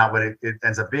career is not what it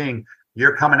ends up being,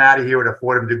 you're coming out of here with a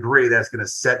Fordham degree that's going to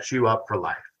set you up for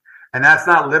life. And that's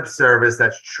not lip service.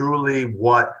 That's truly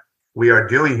what we are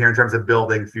doing here in terms of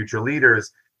building future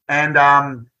leaders. And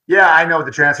I know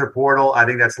the transfer portal, I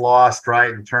think that's lost,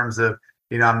 right? In terms of,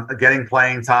 getting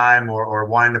playing time or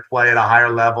wanting to play at a higher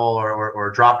level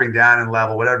or dropping down in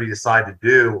level, whatever you decide to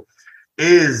do,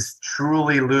 is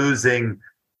truly losing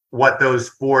what those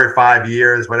 4 or 5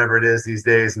 years, whatever it is these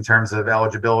days in terms of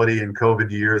eligibility and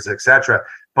COVID years, et cetera,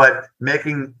 but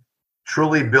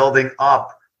truly building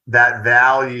up that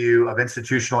value of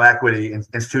institutional equity,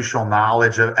 institutional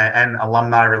knowledge and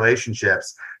alumni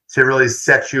relationships to really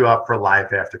set you up for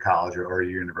life after college or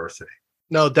university.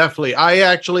 No, definitely. I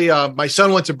actually, my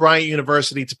son went to Bryant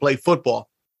University to play football.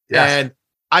 Yes. And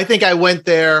I think I went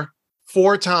there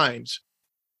 4 times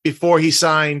before he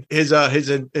signed his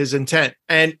intent.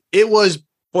 And it was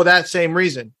for that same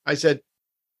reason. I said,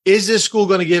 is this school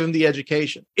going to give him the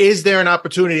education? Is there an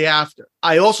opportunity after?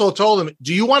 I also told him,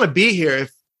 do you want to be here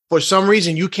if for some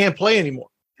reason you can't play anymore?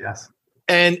 Yes.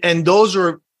 And those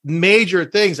are major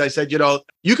things. I said,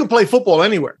 you can play football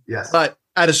anywhere. Yes. But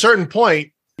at a certain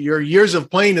point, your years of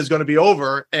playing is going to be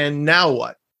over. And now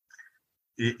what?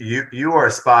 You are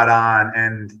spot on.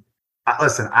 And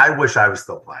listen, I wish I was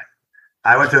still playing.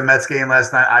 I went to a Mets game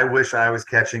last night. I wish I was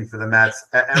catching for the Mets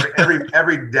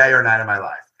every day or night of my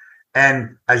life.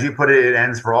 And as you put it, it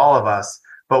ends for all of us.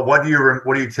 But what do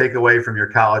you take away from your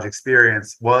college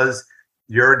experience? Was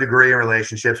your degree in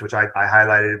relationships, which I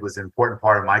highlighted was an important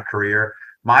part of my career.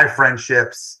 My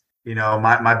friendships,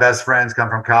 my best friends come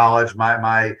from college.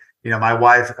 My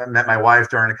wife, I met my wife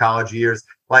during the college years.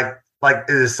 Like it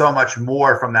is so much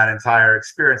more from that entire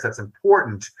experience that's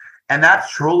important. And that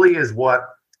truly is what,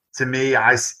 to me,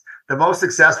 the most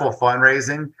successful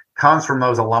fundraising comes from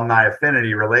those alumni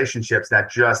affinity relationships that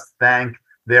just thank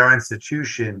their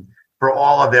institution for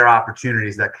all of their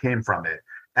opportunities that came from it.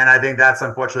 And I think that's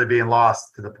unfortunately being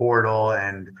lost to the portal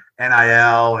and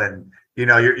NIL. And,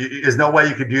 there's no way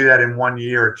you could do that in 1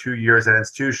 year or 2 years at an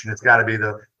institution. It's got to be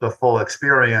the full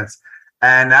experience.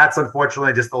 And that's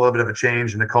unfortunately just a little bit of a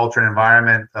change in the culture and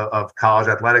environment of college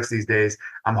athletics these days.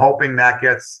 I'm hoping that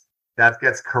gets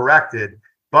corrected.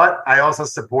 But I also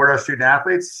support our student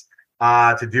athletes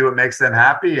to do what makes them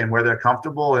happy and where they're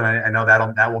comfortable. And I know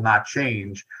that will not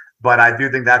change. But I do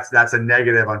think that's a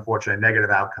negative, unfortunately, negative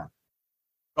outcome.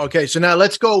 Okay, so now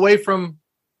let's go away from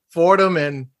Fordham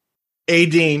and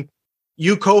Dean.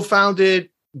 You co-founded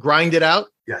Grind It Out?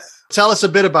 Yes. Tell us a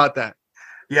bit about that.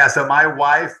 Yeah, so my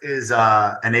wife is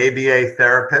an ABA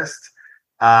therapist.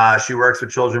 She works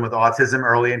with children with autism,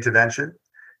 early intervention.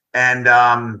 And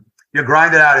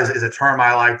Grind It Out is a term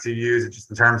I like to use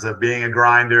just in terms of being a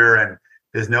grinder. And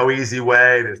there's no easy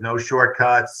way. There's no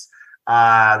shortcuts.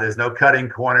 There's no cutting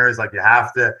corners. Like, you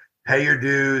have to pay your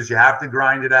dues. You have to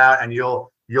grind it out, and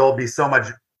you'll be so much,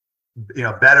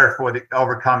 better for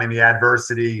overcoming the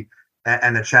adversity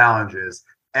and the challenges.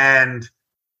 And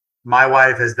my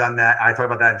wife has done that. I talk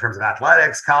about that in terms of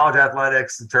athletics, college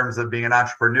athletics, in terms of being an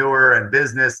entrepreneur and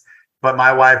business. But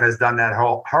my wife has done that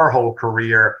her whole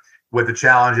career with the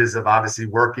challenges of obviously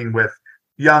working with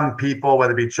young people,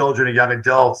 whether it be children or young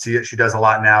adults. She does a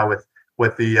lot now with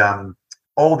the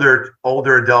older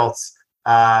adults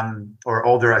or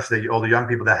older young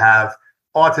people that have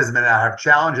autism and have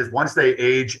challenges. Once they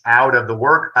age out of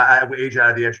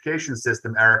the education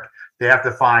system, Eric, they have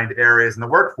to find areas in the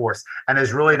workforce. And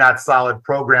there's really not solid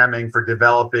programming for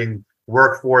developing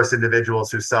workforce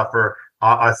individuals who suffer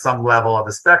at some level of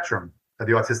the spectrum, of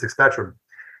the autistic spectrum.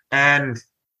 And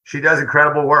she does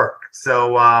incredible work.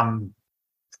 So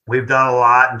we've done a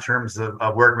lot in terms of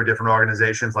working with different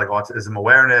organizations like Autism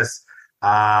Awareness.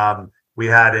 We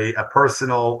had a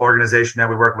personal organization that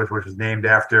we work with, which was named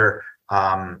after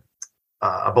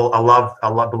a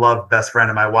beloved best friend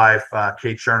of my wife,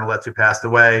 Kate Chernoletz, who passed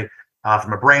away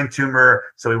from a brain tumor.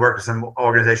 So we worked with some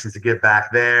organizations to give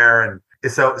back there. And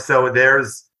so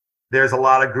there's a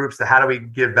lot of groups that how do we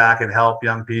give back and help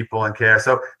young people and care.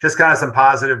 So just kind of some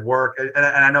positive work. And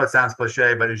I know it sounds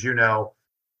cliche, but as you know,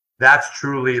 that's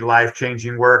truly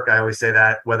life-changing work. I always say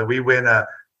that whether we win a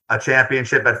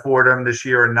championship at Fordham this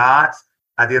year or not,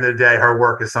 at the end of the day, her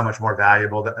work is so much more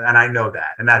valuable. And I know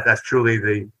that. And that's truly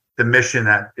the mission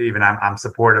that even I'm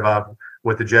supportive of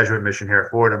with the Jesuit mission here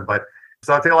at Fordham. But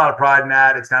so I take a lot of pride in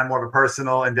that. It's kind of more of a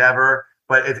personal endeavor,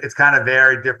 but it's kind of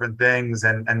very different things.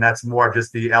 And that's more of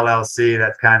just the LLC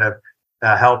that kind of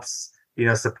helps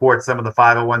support some of the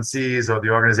 501(c)s or the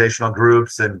organizational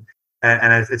groups, and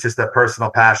it's just a personal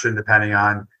passion depending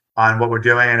on what we're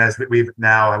doing. And as we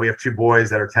have 2 boys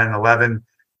that are 10 and 11,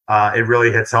 it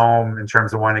really hits home in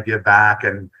terms of wanting to give back,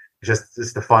 and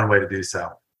just a fun way to do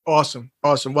so. Awesome.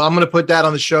 Well, I'm going to put that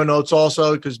on the show notes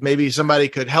also, because maybe somebody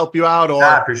could help you out. Or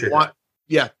I appreciate that.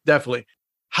 Yeah, definitely.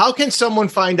 How can someone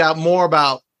find out more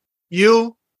about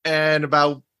you and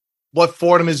about what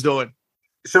Fordham is doing?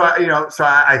 So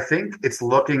I think it's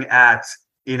looking at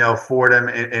Fordham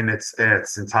in its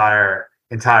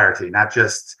entirety, not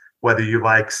just whether you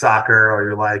like soccer or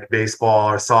you like baseball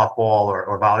or softball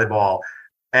or volleyball,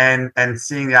 and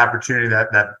seeing the opportunity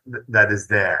that is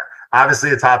there.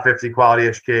 Obviously, a top 50 quality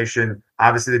education.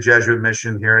 Obviously, the Jesuit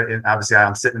mission here. Obviously,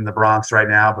 I'm sitting in the Bronx right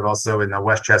now, but also in the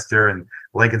Westchester and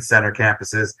Lincoln Center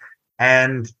campuses,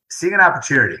 and seeing an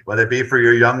opportunity, whether it be for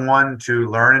your young one to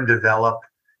learn and develop,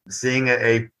 seeing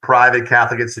a private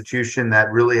Catholic institution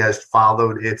that really has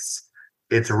followed its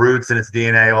roots and its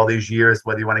DNA all these years,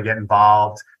 whether you want to get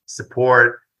involved,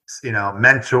 support,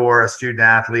 mentor a student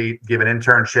athlete, give an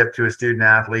internship to a student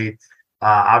athlete.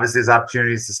 Obviously, there's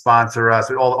opportunities to sponsor us,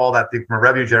 all that from a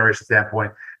revenue generation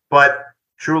standpoint. But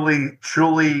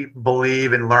truly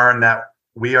believe and learn that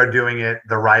we are doing it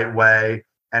the right way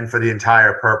and for the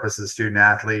entire purpose of the student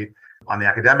athlete. On the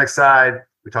academic side,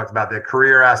 we talked about their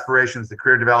career aspirations, the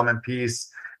career development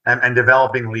piece, and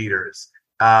developing leaders.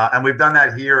 And we've done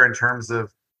that here in terms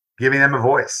of giving them a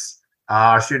voice.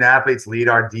 Our student athletes lead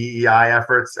our DEI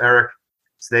efforts, Eric.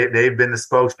 So they've been the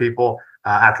spokespeople.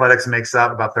 Athletics makes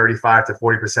up about 35 to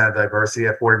 40% of diversity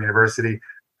at Fordham University.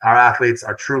 Our athletes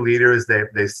are true leaders. They've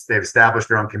established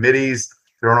their own committees,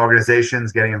 their own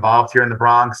organizations, getting involved here in the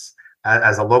Bronx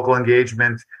as a local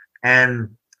engagement,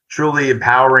 and truly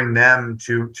empowering them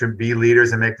to be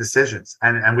leaders and make decisions.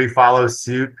 And we follow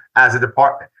suit as a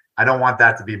department. I don't want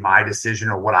that to be my decision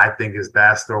or what I think is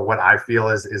best or what I feel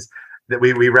is that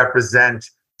we represent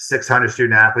 600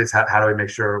 student athletes. How do we make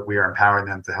sure we are empowering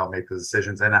them to help make those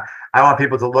decisions? And I want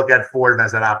people to look at Fordham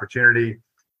as that opportunity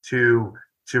to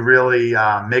really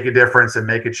make a difference and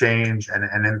make a change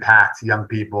and impact young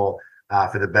people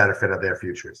for the benefit of their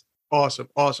futures. Awesome.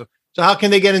 So how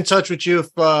can they get in touch with you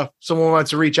if someone wants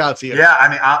to reach out to you? Yeah, I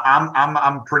mean,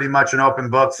 I'm pretty much an open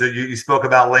book. So you spoke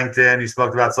about LinkedIn, you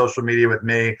spoke about social media with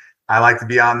me. I like to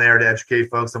be on there to educate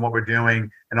folks on what we're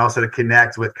doing and also to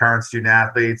connect with current student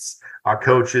athletes, our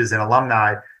coaches and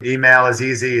alumni. Email is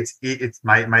easy. It's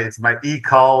my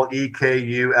ecull,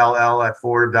 EKULL at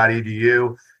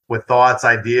fordham.edu with thoughts,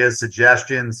 ideas,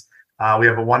 suggestions. We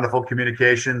have a wonderful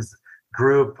communications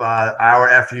group. Our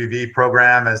FUV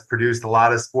program has produced a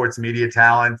lot of sports media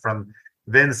talent, from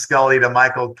Vin Scully to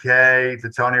Michael Kay to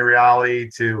Tony Reale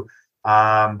to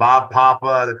Bob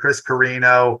Papa to Chris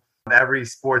Carino. Every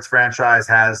sports franchise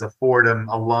has a Fordham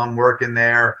alum working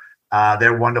there.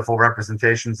 They're wonderful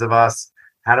representations of us.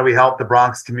 How do we help the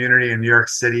Bronx community in New York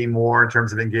City more in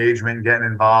terms of engagement and getting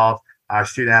involved? Our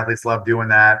student athletes love doing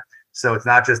that. So it's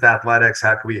not just athletics.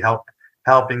 How can we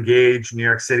help engage New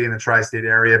York City and the tri-state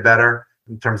area better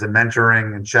in terms of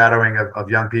mentoring and shadowing of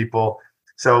young people?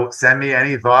 So send me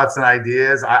any thoughts and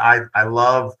ideas. I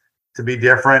love to be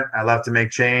different. I love to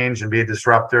make change and be a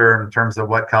disruptor in terms of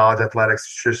what college athletics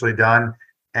is traditionally done.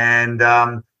 And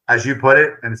as you put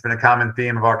it, and it's been a common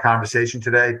theme of our conversation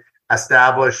today,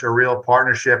 establish a real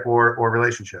partnership or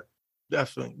relationship.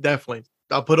 Definitely.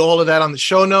 I'll put all of that on the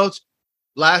show notes.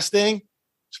 Last thing,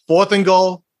 it's 4th and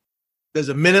goal. There's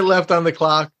a minute left on the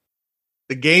clock.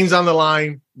 The game's on the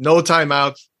line. No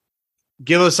timeouts.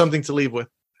 Give us something to leave with.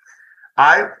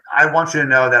 I want you to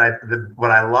know that what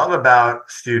I love about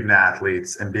student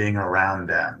athletes and being around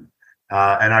them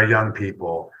and our young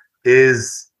people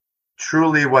is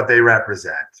truly what they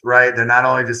represent, right? They're not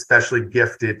only just specially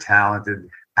gifted, talented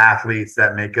athletes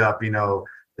that make up,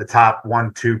 the top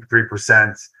 1%, 2%,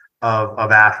 3%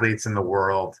 of athletes in the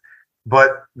world,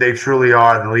 but they truly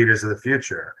are the leaders of the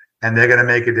future. And they're going to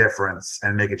make a difference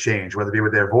and make a change, whether it be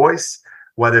with their voice,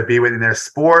 whether it be within their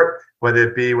sport, whether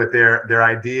it be with their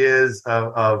ideas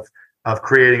of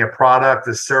creating a product,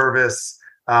 a service,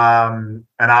 an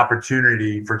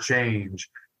opportunity for change.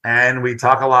 And we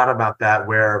talk a lot about that,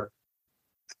 where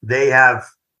they're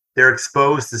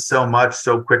exposed to so much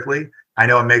so quickly. I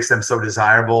know it makes them so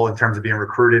desirable in terms of being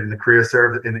recruited in the career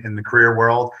in the career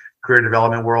world, career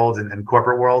development world, and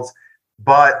corporate worlds.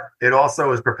 But it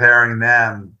also is preparing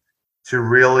them to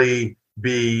really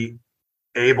be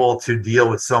able to deal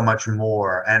with so much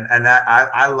more. And that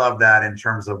I love that in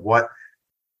terms of what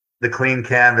the clean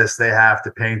canvas they have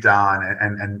to paint on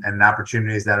and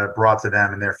opportunities that are brought to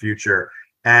them in their future.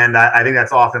 And I think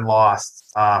that's often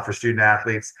lost for student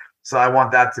athletes. So I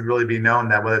want that to really be known,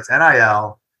 that whether it's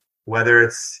NIL, whether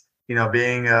it's,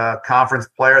 being a conference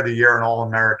player of the year and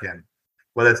All-American,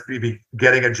 whether it's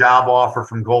getting a job offer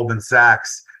from Goldman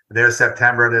Sachs their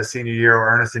September, their senior year, or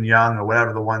Ernst & Young, or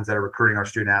whatever the ones that are recruiting our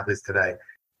student athletes today.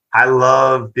 I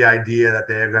love the idea that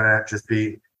they're going to just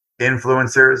be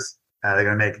influencers. They're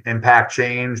going to make impact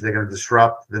change. They're going to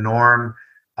disrupt the norm.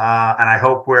 And I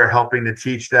hope we're helping to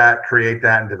teach that, create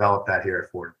that, and develop that here at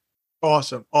Fordham.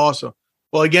 Awesome.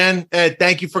 Well, again, Ed,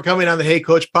 thank you for coming on the Hey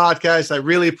Coach podcast. I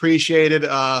really appreciate it.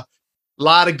 A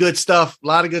lot of good stuff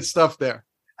there.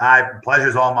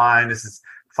 Pleasure's all mine. This is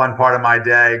a fun part of my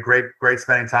day. Great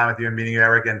spending time with you and meeting you,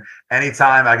 Eric. And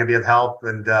anytime I can be of help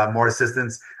and more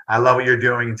assistance, I love what you're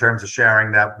doing in terms of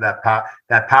sharing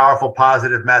that powerful,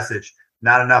 positive message.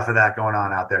 Not enough of that going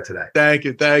on out there today. Thank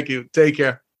you. Take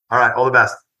care. All right. All the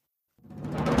best.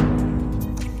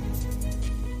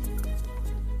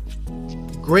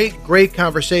 Great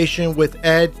conversation with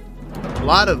Ed. A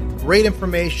lot of great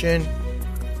information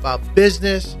about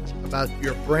business, about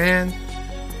your brand.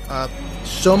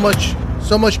 So much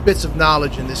bits of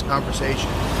knowledge in this conversation.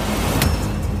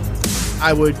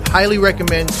 I would highly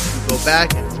recommend you go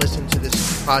back and listen to this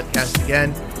podcast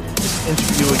again, this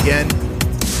interview again.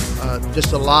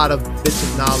 Just a lot of bits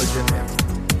of knowledge in there.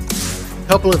 A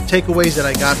couple of takeaways that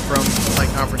I got from my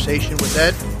conversation with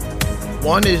Ed.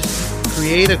 One is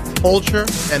create a culture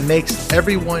that makes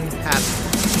everyone happy.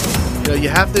 You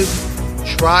have to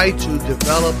try to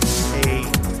develop a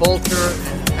culture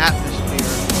and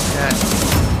atmosphere that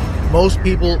most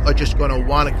people are just going to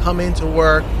want to come into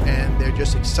work and they're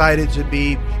just excited to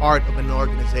be part of an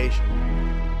organization.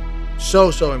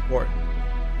 So important.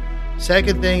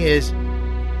 Second thing is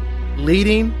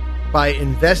leading by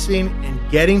investing in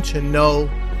getting to know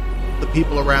the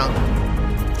people around you.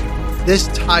 This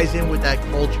ties in with that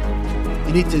culture.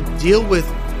 You need to deal with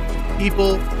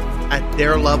people at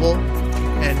their level,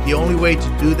 and the only way to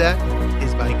do that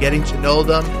is by getting to know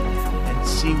them and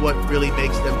see what really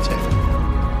makes them tick.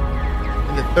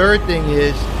 And the third thing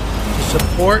is to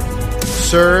support,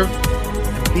 serve,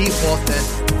 and be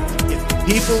authentic. If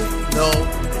people know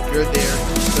that you're there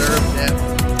to serve them,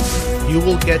 you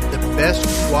will get the best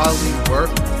quality work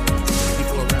from the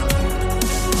people around you.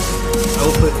 I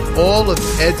will put all of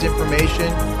Ed's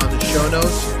information on the show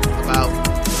notes about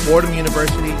Fordham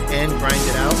University and Grind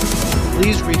It Out.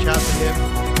 Please reach out to him.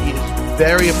 He is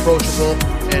very approachable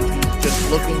and he's just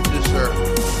looking to serve.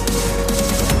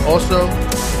 Also,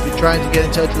 if you're trying to get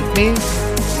in touch with me,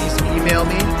 please email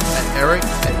me at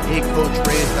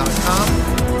eric@heycoachrays.com,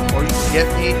 or you can get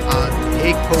me on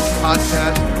Hey Coach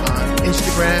Podcast on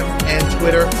Instagram and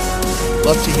Twitter.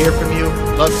 Love to hear from you.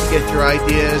 Love to get your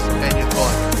ideas and your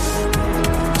thoughts.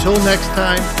 Until next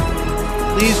time,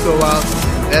 please go out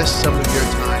and invest some of your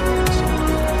time.